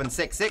he's a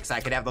 766, I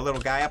could have the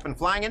little guy up and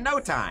flying in no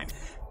time.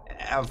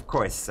 Of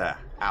course,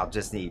 I'll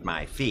just need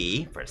my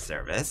fee for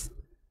service.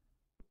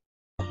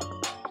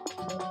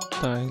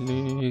 Tá,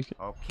 ele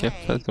quer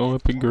fazer um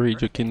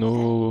upgrade aqui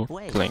no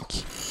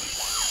Clank.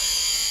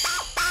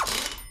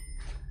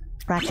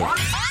 Ratchet,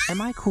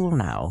 am I cool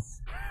now?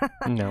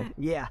 Não.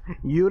 Yeah,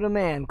 you the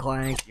man,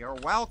 Clank. You're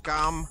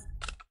welcome.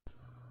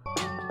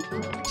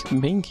 Se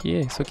bem que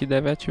isso aqui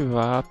deve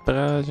ativar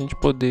pra gente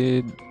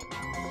poder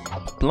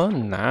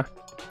planar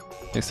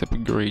esse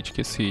upgrade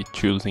que esse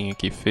tiozinho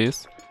aqui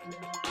fez.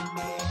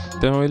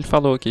 Então ele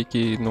falou aqui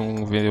que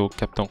não vê o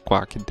Capitão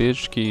Qwark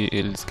desde que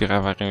eles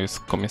gravaram esse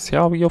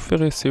comercial e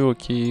ofereceu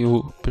aqui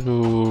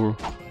pro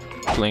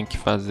Clank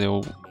fazer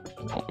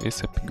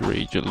esse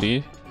upgrade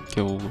ali,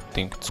 que eu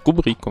tenho que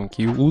descobrir como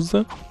que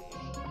usa.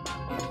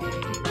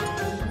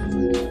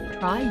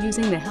 Try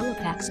using the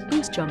Helipack's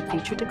boost jump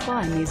feature to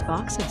climb these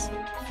boxes.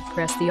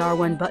 Press the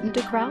R1 button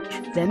to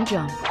crouch, then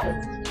jump.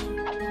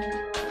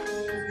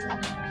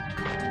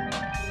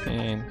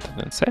 Tá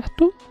dando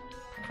certo?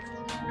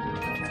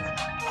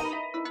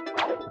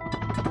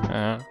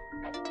 Ah.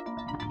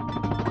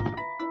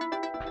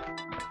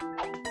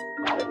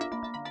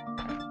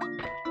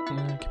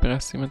 Aqui pra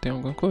cima tem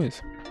alguma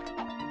coisa.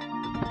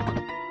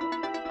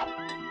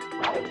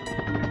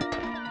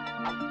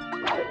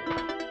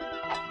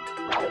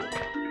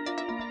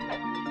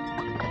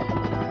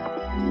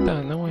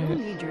 Tá, não é. You'll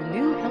need your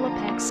new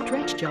Helipack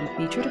stretch jump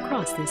feature to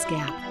cross this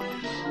gap.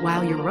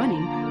 While you're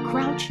running,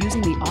 crouch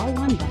using the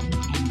R1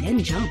 button and then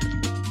jump.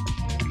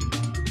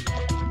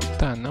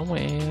 Tá, não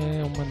é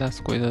uma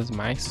das coisas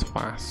mais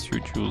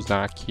fáceis de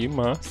usar aqui,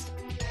 mas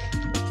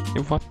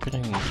eu vou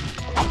aprender.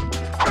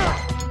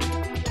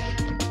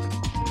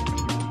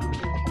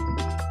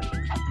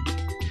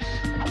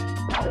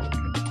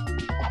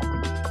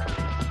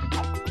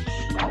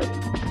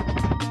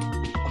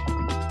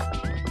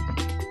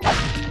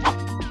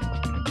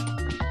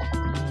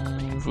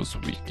 Vou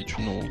subir aqui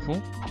de novo.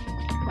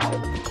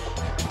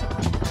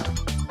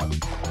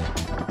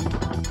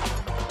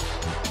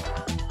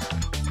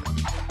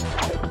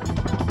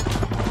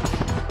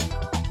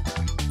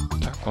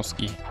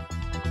 Consegui.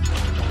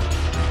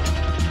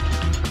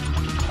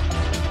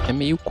 É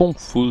meio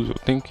confuso, eu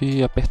tenho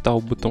que apertar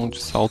o botão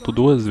de salto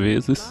 2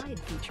 vezes.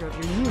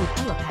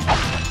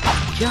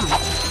 Jump,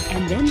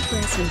 and then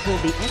press and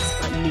hold the X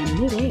button in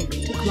mid-air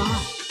to fly.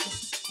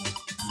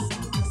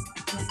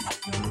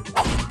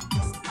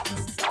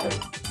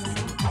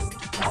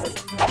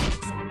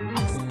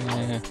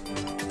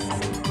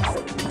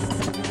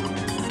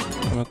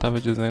 Como eu tava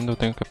dizendo, eu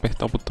tenho que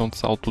apertar o botão de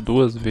salto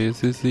 2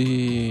 vezes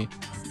e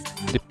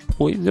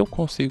depois eu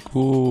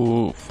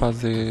consigo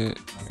fazer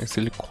esse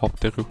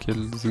helicóptero que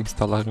eles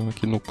instalaram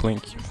aqui no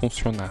Clank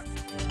funcionar.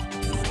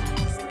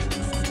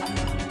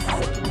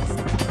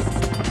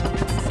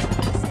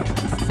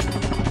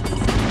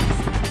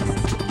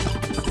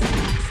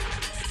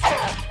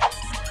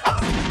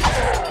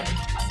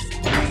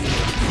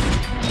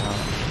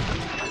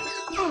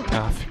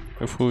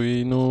 Eu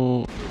fui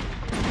no...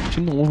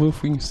 De novo eu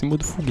fui em cima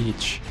do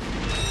foguete.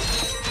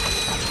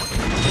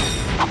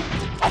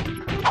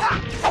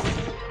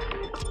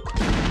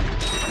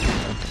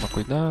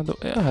 Cuidado.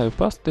 Eu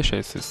posso deixar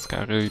esses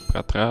caras aí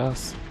pra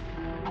trás.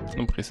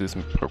 Não preciso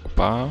me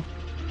preocupar.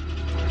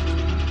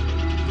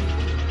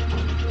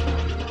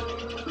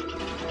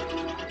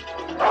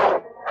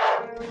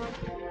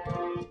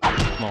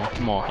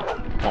 Morre.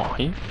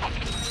 Morre.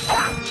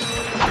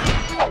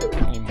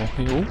 E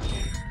morreu.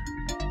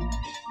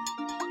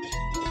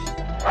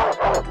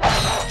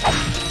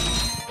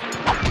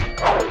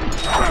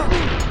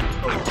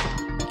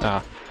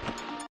 Tá.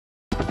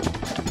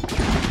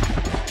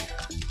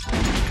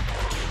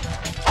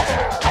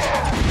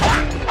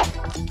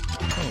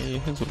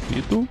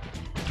 Resolvido.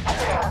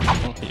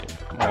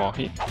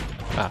 Morre.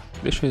 Tá,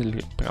 deixa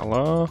ele pra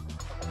lá.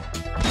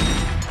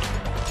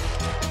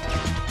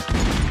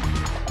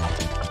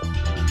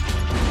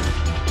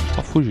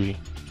 Só fugir.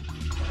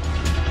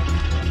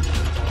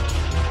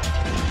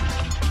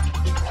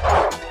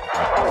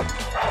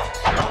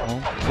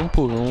 Um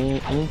por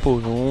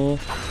um.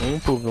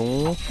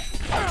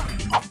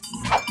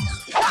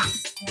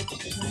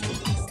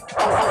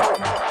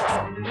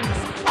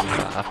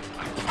 Tá.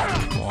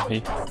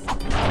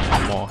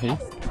 Morre.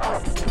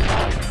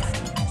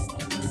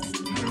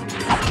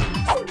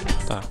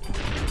 Tá.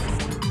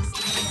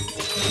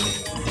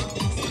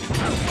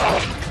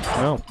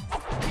 Não.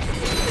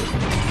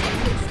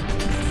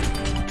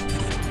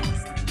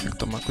 Tem que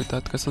tomar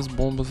cuidado com essas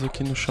bombas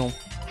aqui no chão.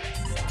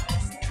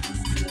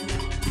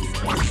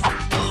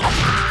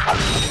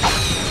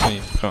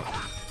 Aí, pronto.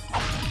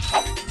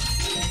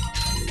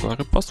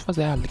 Agora eu posso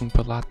fazer a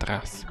limpa lá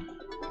atrás.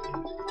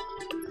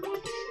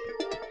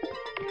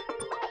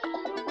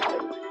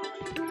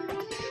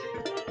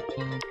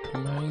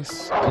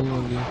 Mais um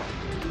ali.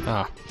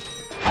 Ah.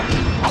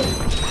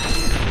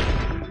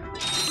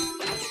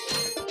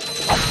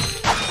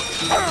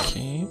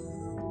 Aqui.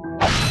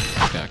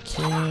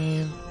 Aqui.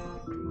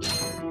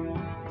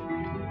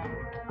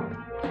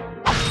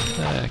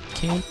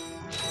 Aqui.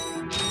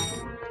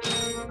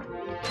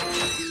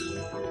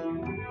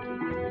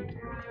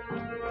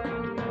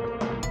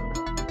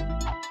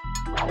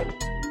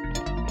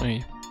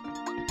 Aí.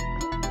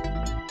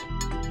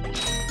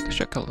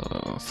 Deixa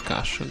aquelas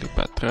caixas ali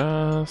pra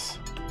trás.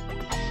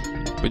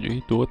 Podia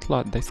ir do outro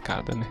lado da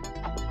escada, né?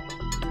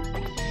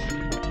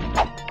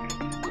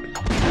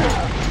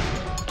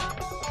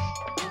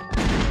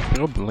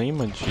 O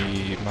problema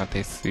de matar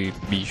esse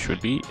bicho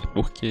ali é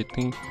porque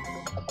tem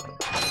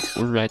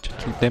o Ratchet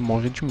que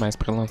demora demais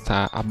pra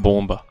lançar a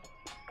bomba.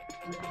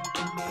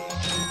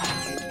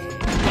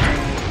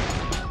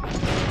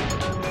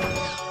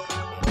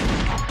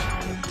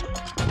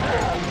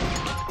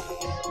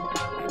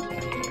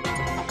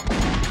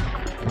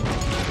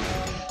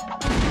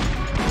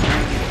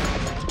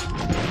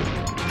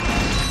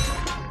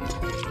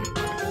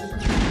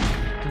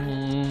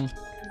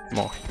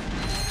 Morre.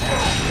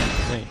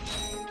 Aí.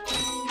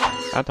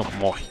 Ah, não,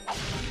 morre.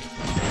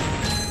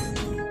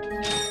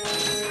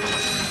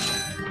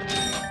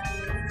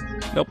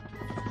 Não.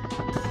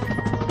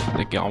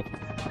 Legal.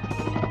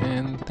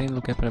 Não tem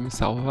lugar pra me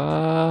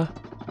salvar.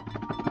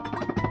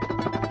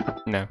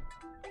 Não.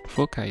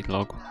 Vou cair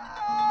logo.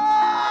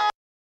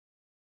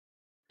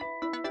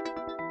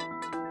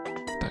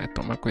 Tá,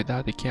 toma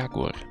cuidado aqui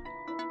agora.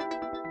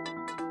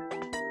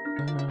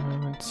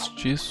 Antes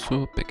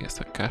disso, peguei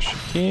essa caixa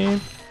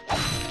aqui.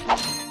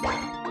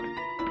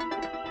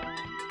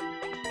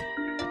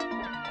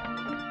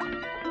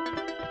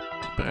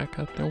 Pra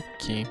cá tem o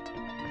quê?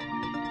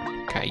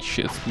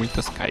 Caixas,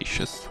 muitas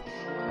caixas.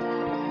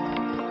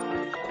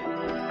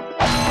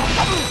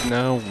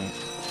 Não.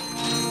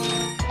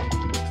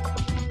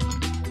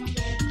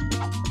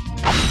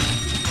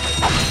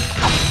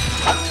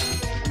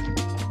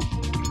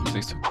 Vou fazer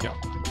isso aqui, ó.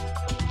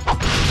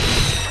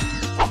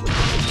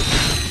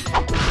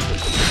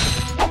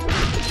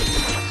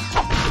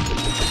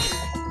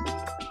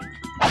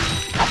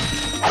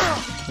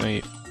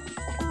 Aí.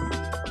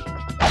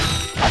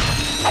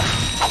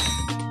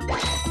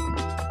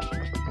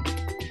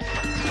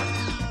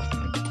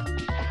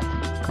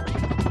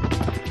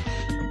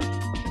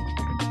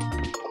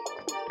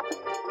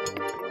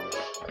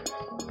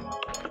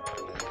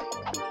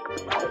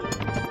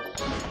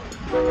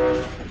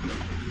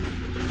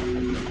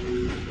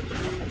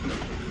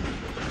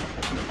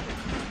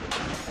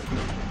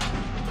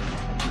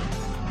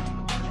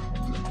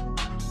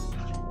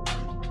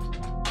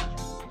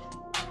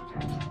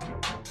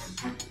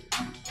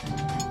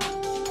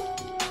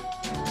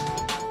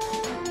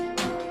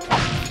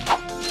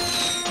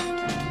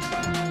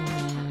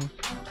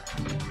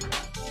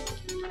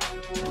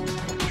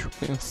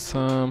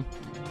 Pensar.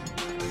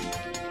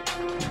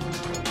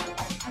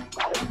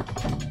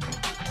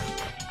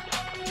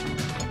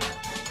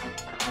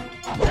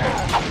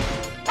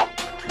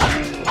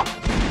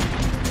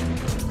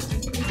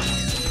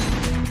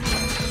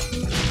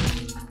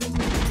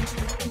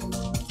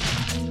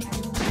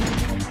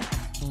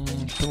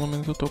 Pelo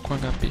menos eu tô com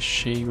HP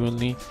cheio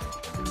ali.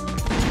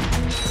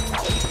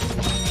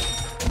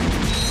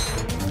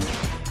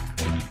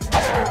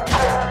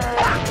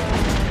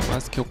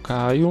 Quase que eu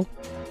caio.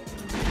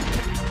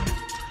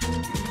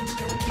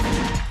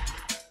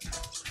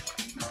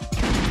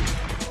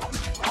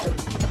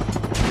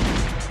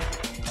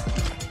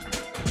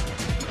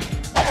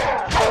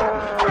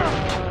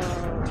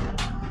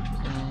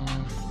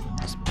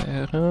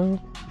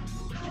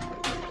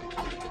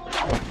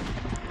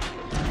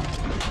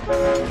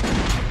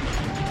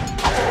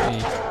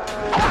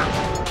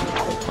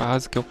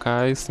 Quase que eu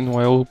caio, se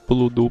não é o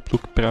pulo duplo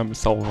pra me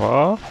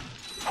salvar.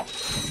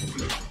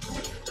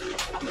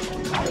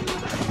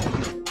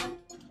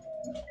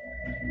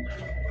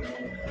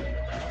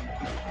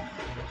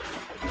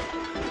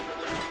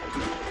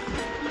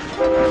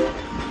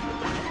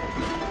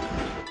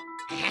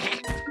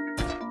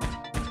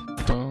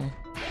 Então...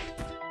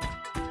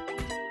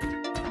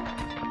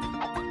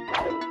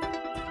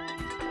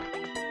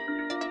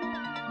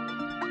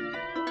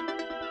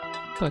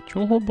 Tá,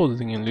 tinha um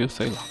robozinho ali, eu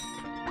sei lá.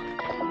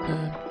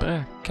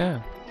 Pra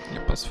cá,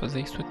 eu posso fazer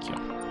isso aqui, ó.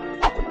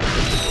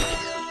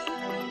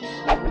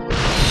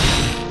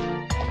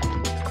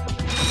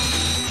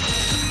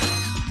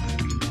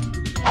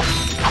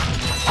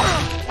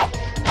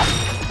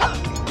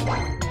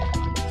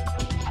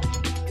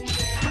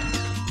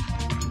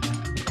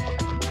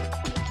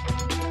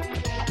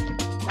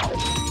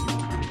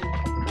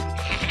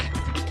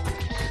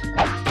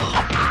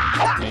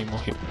 E aí,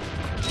 morreu.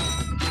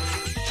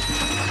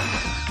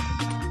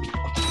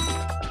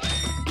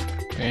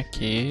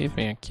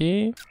 Vem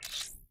aqui.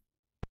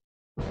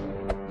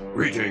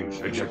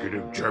 Greetings,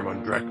 Executive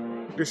Chairman Drek.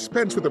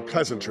 Dispense with the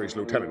pleasantries,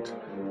 Lieutenant.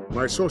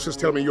 My sources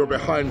tell me you're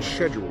behind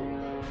schedule.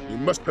 You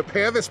must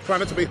prepare this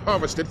planet to be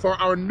harvested for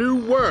our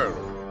new world.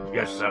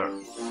 Yes, sir.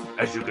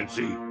 As you can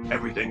see,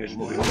 everything is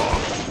moving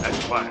along as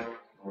planned.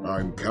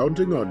 I'm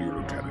counting on you,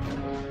 Lieutenant.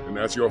 And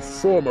as your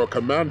former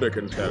commander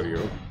can tell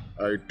you,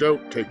 I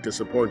don't take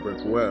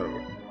disappointment well.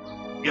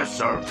 Yes,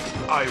 sir.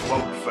 I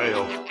won't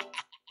fail.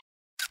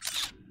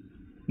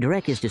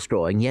 Drek is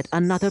destroying yet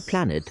another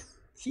planet.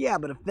 Yeah,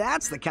 but if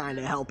that's the kind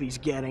of help he's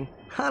getting,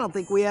 I don't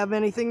think we have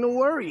anything to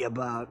worry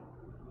about.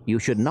 You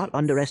should not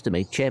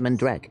underestimate Chairman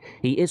Drek.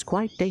 He is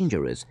quite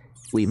dangerous.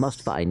 We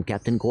must find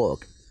Captain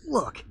Qwark.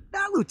 Look,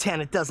 that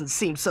lieutenant doesn't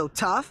seem so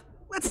tough.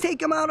 Let's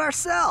take him out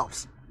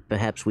ourselves.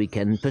 Perhaps we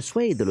can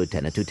persuade the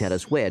lieutenant to tell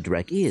us where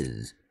Drek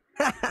is.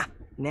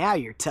 Now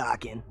you're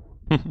talking.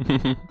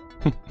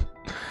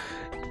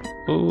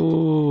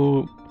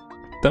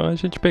 Então a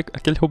gente pegou...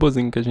 Aquele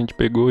robozinho que a gente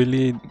pegou,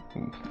 ele...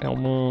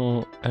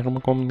 Era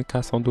uma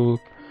comunicação do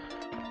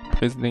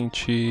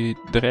Presidente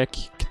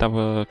Drek, que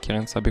tava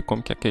querendo saber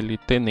como que aquele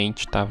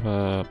tenente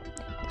tava...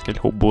 Aquele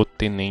robô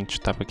tenente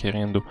tava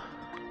querendo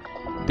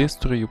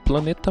destruir o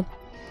planeta.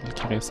 Ele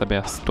queria saber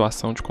a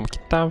situação de como que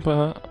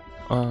tava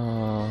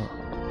a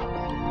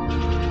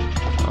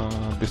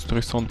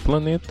destruição do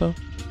planeta,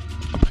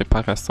 a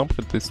preparação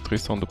para a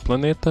destruição do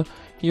planeta.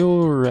 E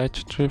o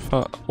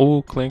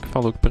o Clank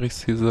falou que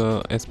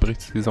eles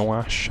precisam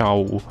achar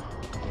o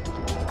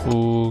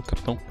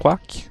Capitão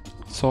Qwark.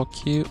 Só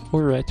que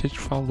o Ratchet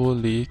falou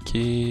ali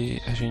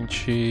que a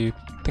gente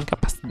tem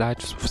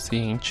capacidade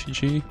suficiente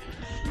de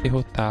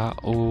derrotar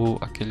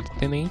aquele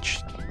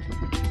tenente.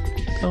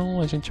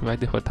 Então a gente vai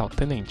derrotar o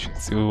tenente.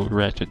 Se o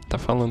Ratchet tá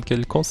falando que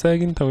ele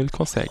consegue, então ele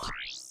consegue.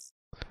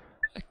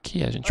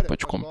 Aqui a gente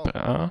pode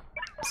comprar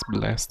esse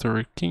blaster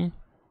aqui.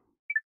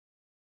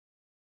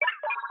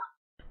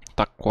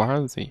 Tá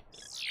quase.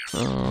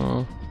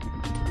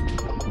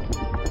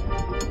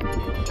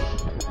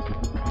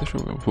 Deixa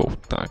eu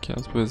voltar aqui.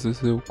 Às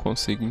vezes eu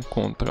consigo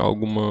encontrar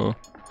alguma...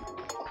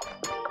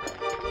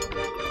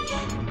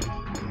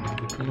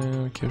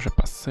 Não, aqui eu já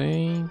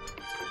passei.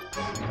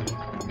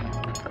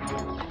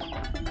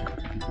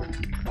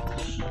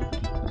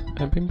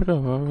 É bem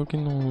provável que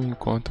não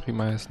encontre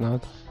mais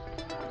nada.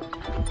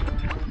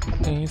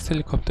 Tem esse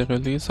helicóptero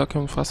ali, só que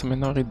eu não faço a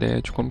menor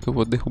ideia de como que eu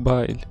vou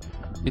derrubar ele.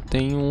 E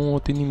tem um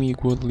outro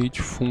inimigo ali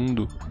de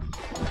fundo.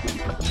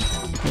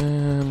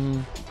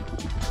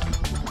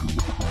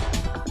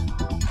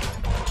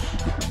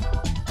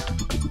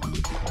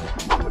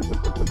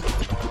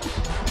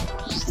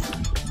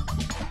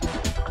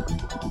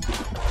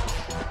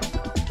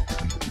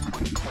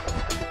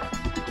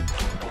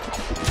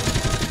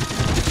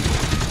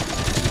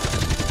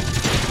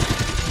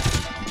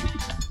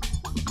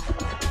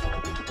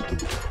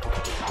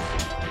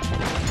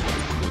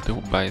 Vou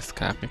derrubar esse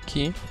cara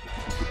aqui.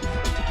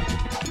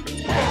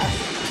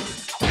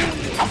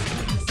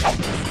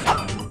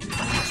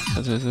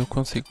 Às vezes eu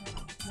consigo...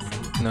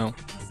 Não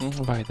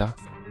vai dar.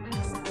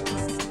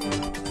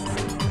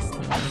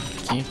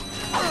 Aqui.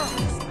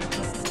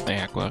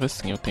 Agora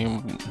sim eu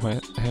tenho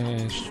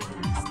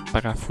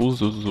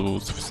parafusos o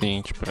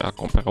suficiente para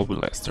comprar o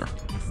blaster.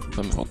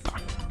 Vamos voltar.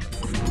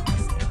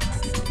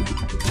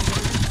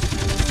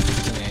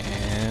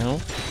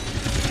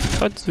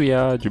 Só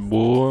desviar de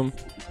boa.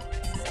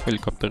 O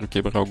helicóptero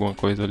quebrar alguma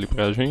coisa ali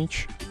pra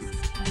gente.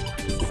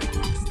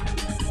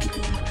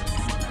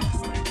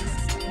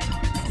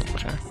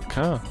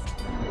 Cá.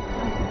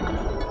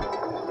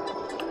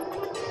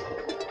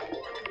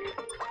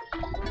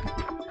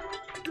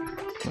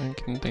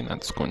 Aqui não tem nada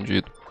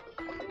escondido.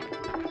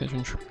 A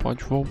gente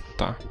pode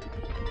voltar.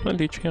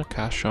 Ali tinha a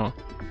caixa, ó.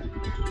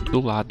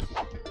 Do lado.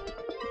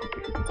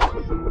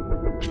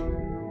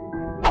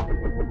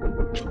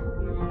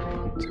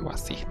 Se eu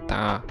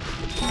acertar.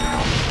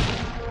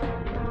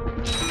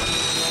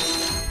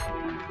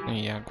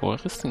 E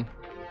agora sim.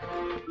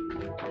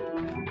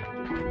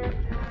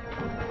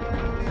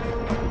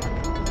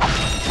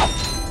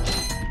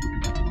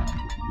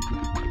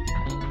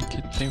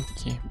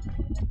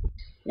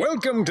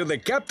 Welcome to the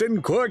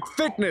Captain Qwark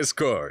fitness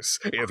course.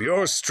 If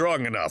you're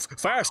strong enough,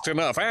 fast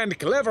enough, and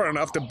clever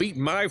enough to beat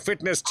my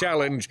fitness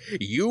challenge,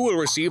 you will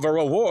receive a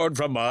reward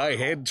from my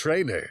head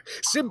trainer.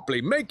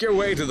 Simply make your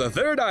way to the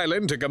third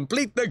island to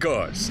complete the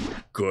course.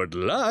 Good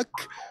luck!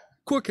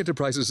 Qwark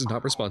Enterprises is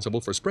not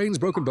responsible for sprains,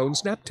 broken bones,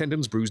 snapped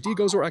tendons, bruised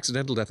egos, or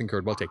accidental death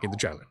incurred while taking the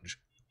challenge.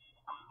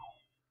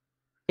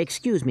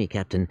 Excuse me,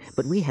 Captain,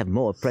 but we have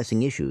more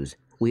pressing issues.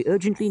 We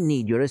urgently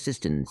need your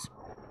assistance.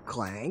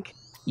 Clank?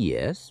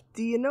 Yes?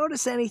 Do you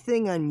notice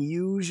anything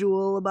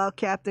unusual about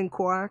Captain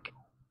Qwark?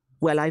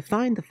 Well, I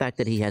find the fact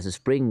that he has a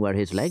spring where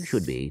his leg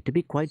should be to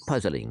be quite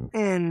puzzling.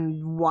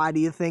 And why do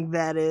you think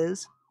that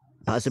is?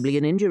 Possibly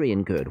an injury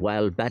incurred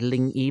while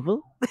battling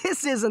evil?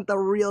 This isn't the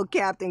real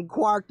Captain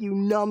Qwark, you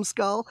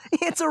numbskull.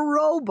 It's a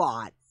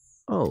robot.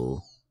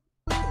 Oh.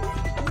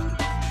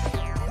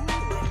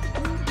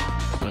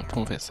 Vamos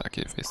conversar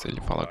aqui, ver se ele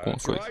fala alguma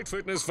coisa.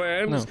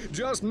 Não.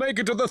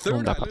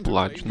 Não dá pra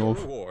pular de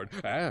novo.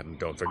 And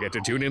don't forget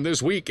to tune in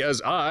this week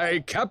as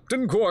I,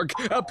 Captain Qwark,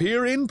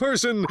 appear in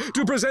person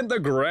to present the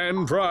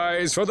grand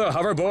prize for the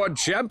Hoverboard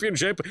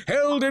Championship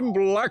held in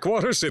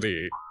Blackwater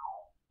City.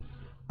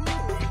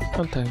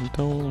 Ah tá,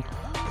 então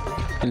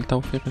ele tá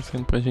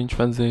oferecendo pra gente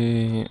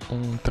fazer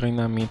um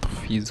treinamento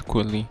físico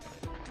ali.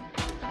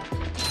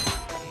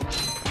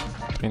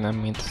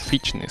 Treinamento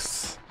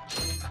fitness.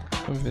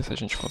 Vamos ver se a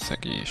gente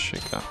consegue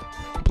chegar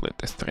a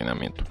completar esse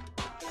treinamento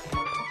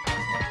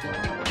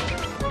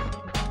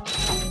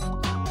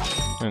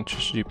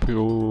antes de ir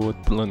pro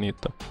outro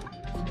planeta.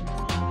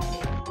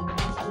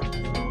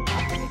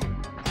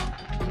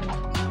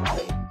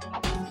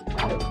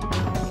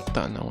 Tá.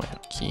 Tá, não é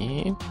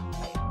aqui.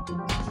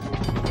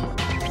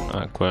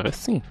 Agora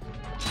sim.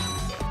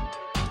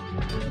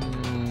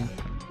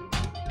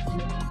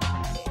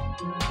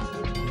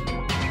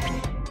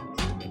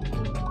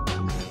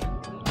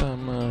 Tá,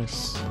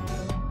 mas...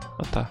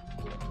 Ah, tá.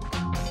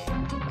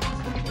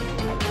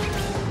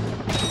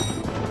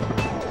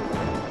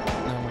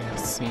 Não é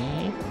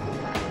assim.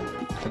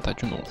 Vou tentar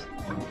de novo.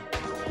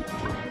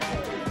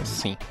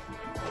 Assim.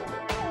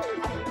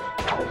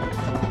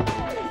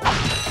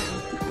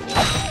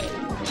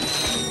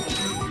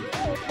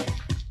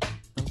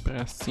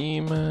 Pra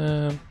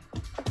cima.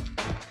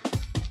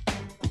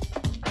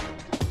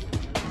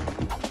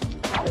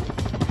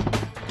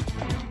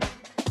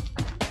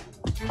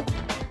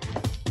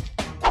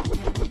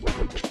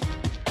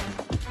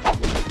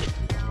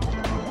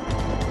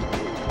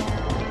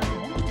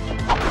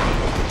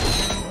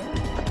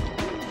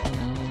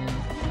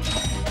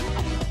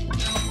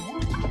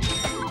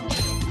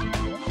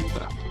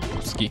 Tá,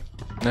 consegui.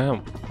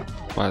 Não,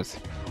 quase.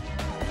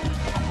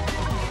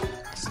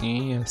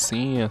 Assim,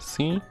 assim,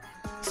 assim.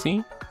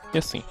 Assim e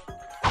assim.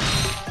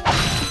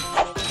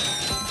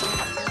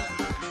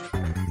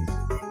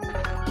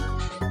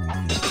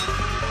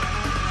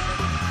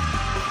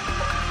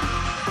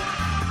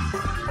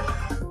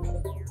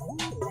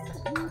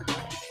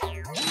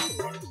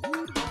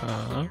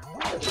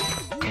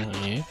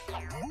 Aí.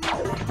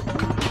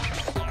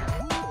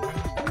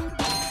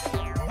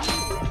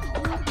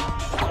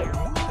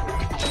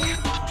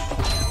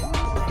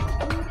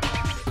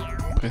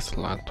 Pra esse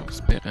lado, tô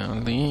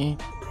esperando ali.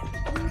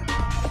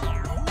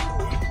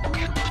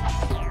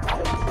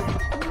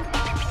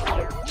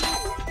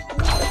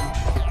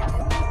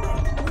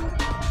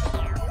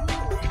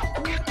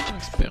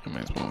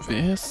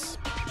 Vez.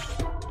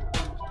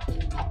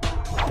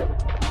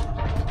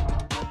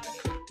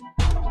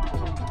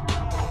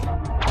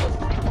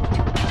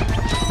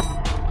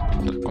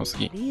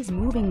 Consegui. These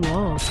moving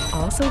walls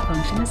also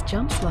function as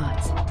jump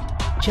slots.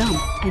 Jump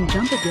and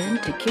jump again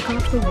to kick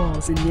off the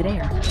walls in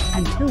midair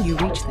until you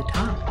reach the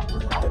top.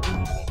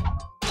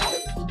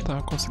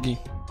 Tá, consegui.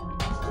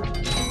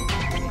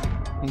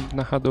 O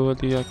narrador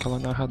ali, aquela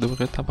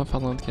narradora, tava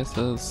falando que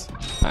essas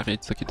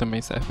paredes aqui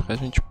também servem pra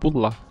gente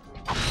pular.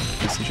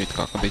 Desse jeito que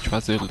eu acabei de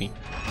fazer ali.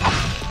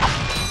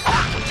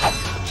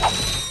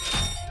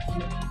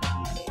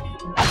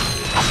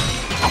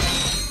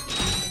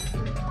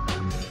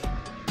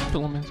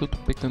 Pelo menos eu tô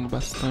pegando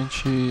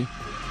bastante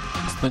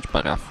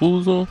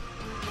parafuso.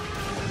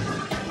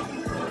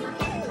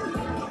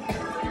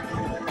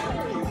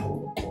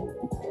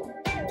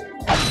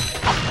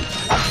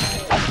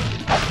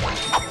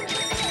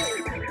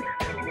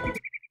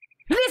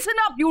 Listen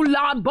up, you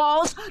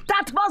loudballs!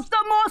 That was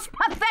the most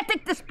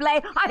pathetic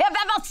display I have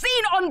ever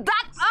seen on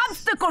that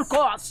obstacle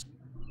course!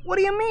 What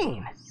do you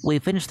mean? We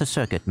finished the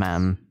circuit,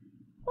 ma'am.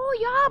 Oh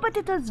yeah, but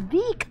it is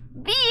weak.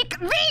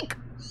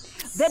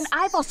 When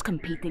I was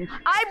competing,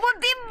 I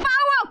would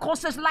devour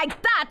courses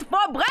like that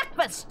for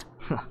breakfast.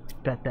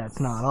 Bet that's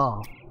not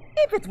all.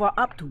 If it were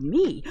up to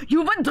me,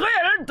 you would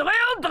drill for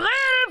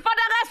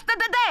the rest of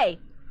the day.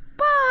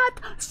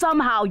 But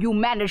somehow you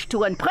managed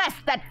to impress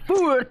that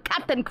fool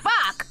Captain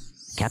Qwark.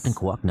 Captain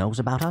Qwark knows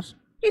about us?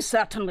 He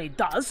certainly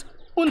does.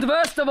 And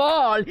worst of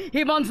all,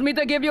 he wants me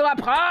to give you a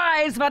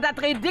prize for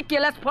that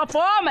ridiculous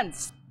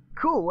performance.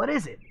 Cool, what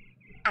is it?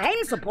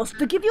 I'm supposed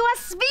to give you a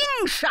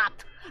swing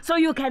shot, so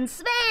you can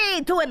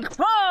sway to and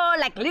fro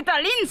like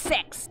little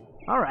insects.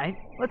 Alright,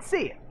 let's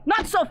see it.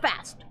 Not so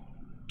fast.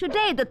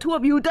 Today the two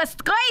of you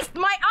disgraced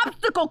my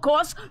obstacle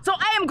course, so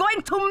I am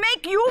going to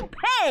make you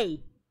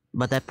pay.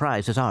 But that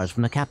prize is ours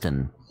from the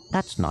captain.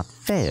 That's not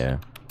fair.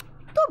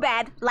 Too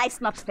bad, life's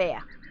not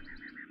fair.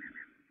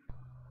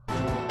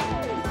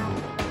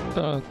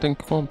 Tá, tem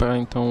que comprar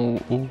então.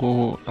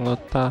 Ela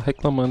tá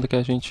reclamando que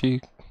a gente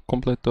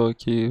completou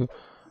aqui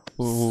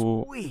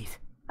o... Sweet.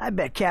 I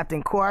bet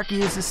Captain Qwark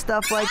uses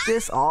stuff like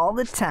this all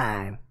the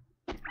time.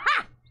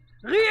 Ha!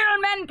 Real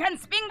men can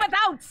swing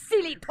without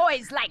silly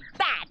toys like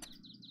that.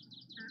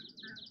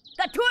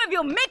 The two of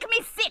you make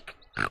me sick.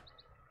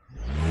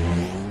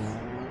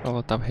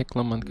 Ela tava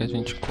reclamando que a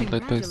gente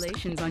completou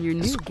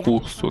esse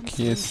curso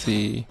aqui,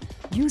 esse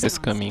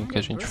caminho que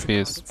a gente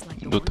fez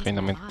do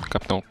treinamento do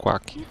Capitão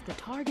Qwark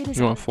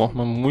de uma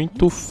forma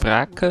muito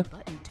fraca,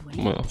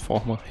 uma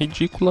forma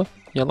ridícula,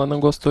 e ela não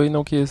gostou e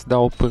não quis dar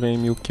o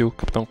prêmio que o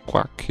Capitão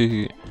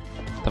Qwark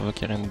tava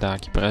querendo dar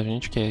aqui pra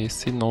gente, que é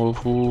esse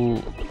novo...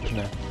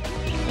 né?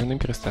 Eu nem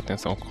prestei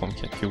atenção como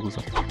que é que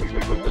usa.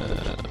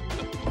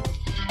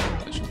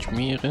 A gente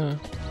mira...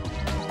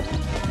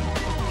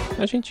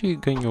 A gente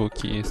ganhou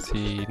aqui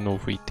esse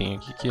novo item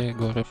aqui que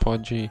agora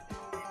pode...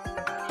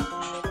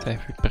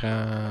 serve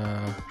pra...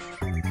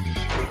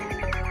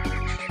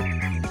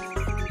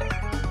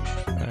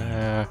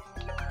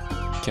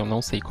 que eu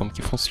não sei como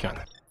que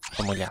funciona.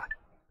 Vamos olhar.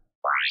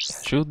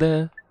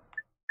 Ajuda.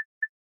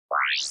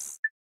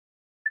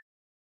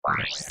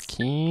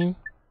 Aqui.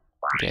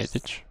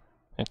 Gadget.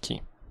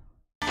 Aqui.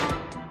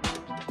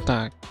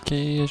 Tá,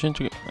 que a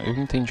gente... Eu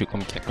entendi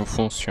como que é que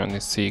funciona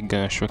esse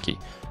gancho aqui.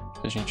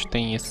 A gente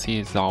tem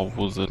esses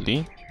alvos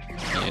ali,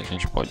 E a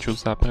gente pode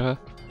usar para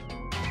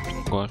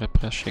agora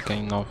para chegar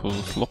em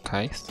novos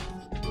locais.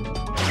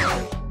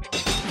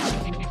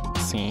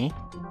 Sim.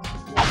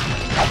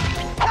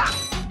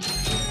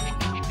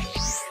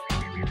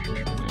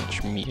 A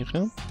gente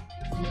mira.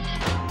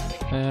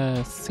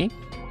 Sim.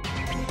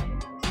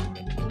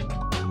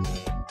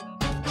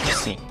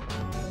 Sim.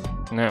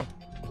 Não.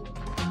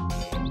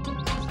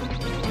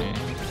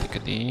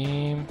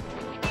 Cadê?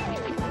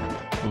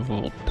 Vou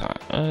voltar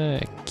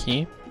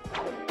aqui.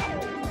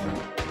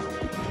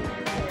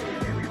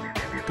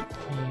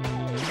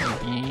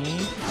 E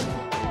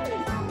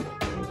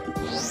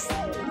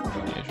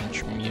a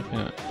gente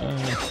mira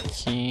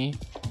aqui.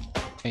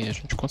 Aí a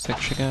gente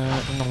consegue chegar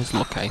em novos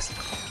locais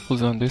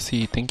usando esse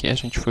item que a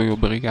gente foi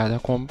obrigado a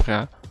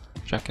comprar,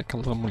 já que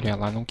aquela mulher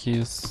lá não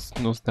quis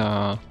nos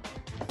dar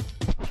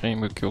o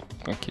prêmio que o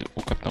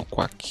Capitão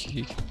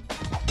Qwark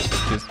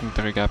quis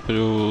entregar para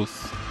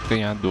os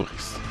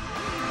ganhadores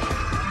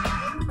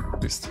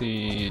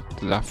desse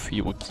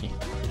desafio aqui.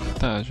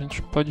 Tá, a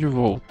gente pode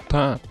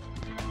voltar.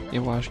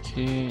 Eu acho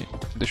que...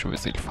 Deixa eu ver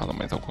se ele fala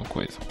mais alguma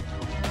coisa.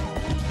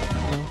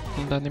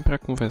 Não dá nem pra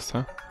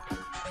conversar.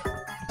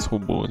 Esse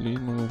robô ali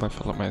não vai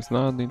falar mais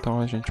nada, então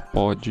a gente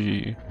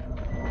pode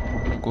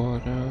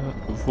agora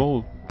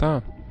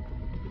voltar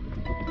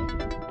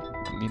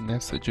ali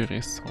nessa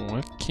direção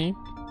aqui.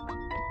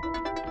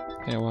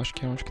 Eu acho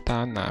que é onde que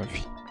tá a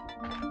nave.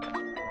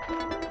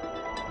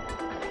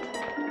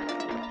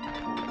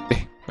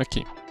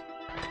 Aqui.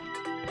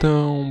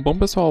 Então, bom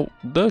pessoal,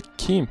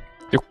 daqui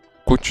eu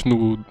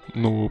continuo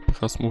no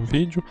próximo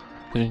vídeo.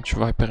 A gente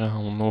vai para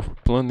um novo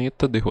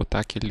planeta,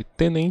 derrotar aquele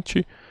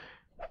tenente.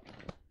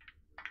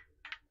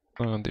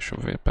 Deixa eu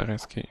ver,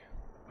 parece que...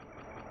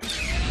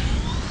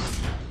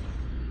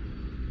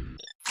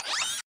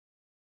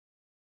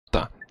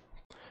 Tá.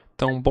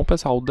 Então, bom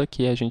pessoal,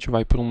 daqui a gente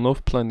vai para um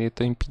novo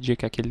planeta, impedir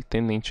que aquele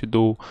tenente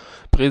do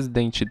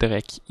Presidente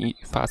Drek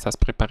faça as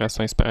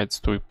preparações para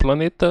destruir o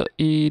planeta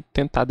e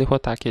tentar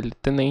derrotar aquele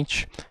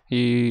tenente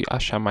e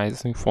achar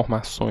mais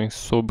informações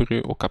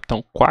sobre o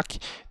Capitão Qwark.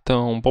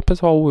 Então, bom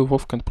pessoal, eu vou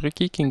ficando por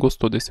aqui. Quem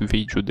gostou desse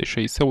vídeo,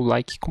 deixa aí seu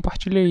like,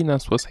 compartilha aí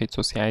nas suas redes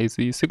sociais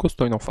e se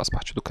gostou e não faz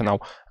parte do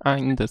canal,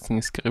 ainda se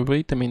inscreva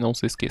aí. Também não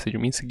se esqueça de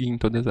me seguir em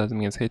todas as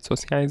minhas redes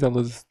sociais,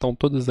 elas estão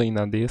todas aí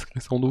na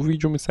descrição do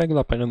vídeo. Me segue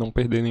lá para não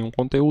perder nenhum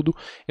conteúdo.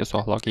 Eu sou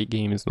Ratchet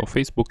Games no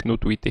Facebook, no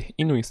Twitter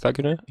e no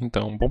Instagram.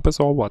 Então, bom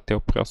pessoal, até o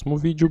próximo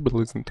vídeo,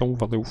 beleza? Então,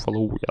 valeu,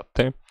 falou e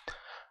até.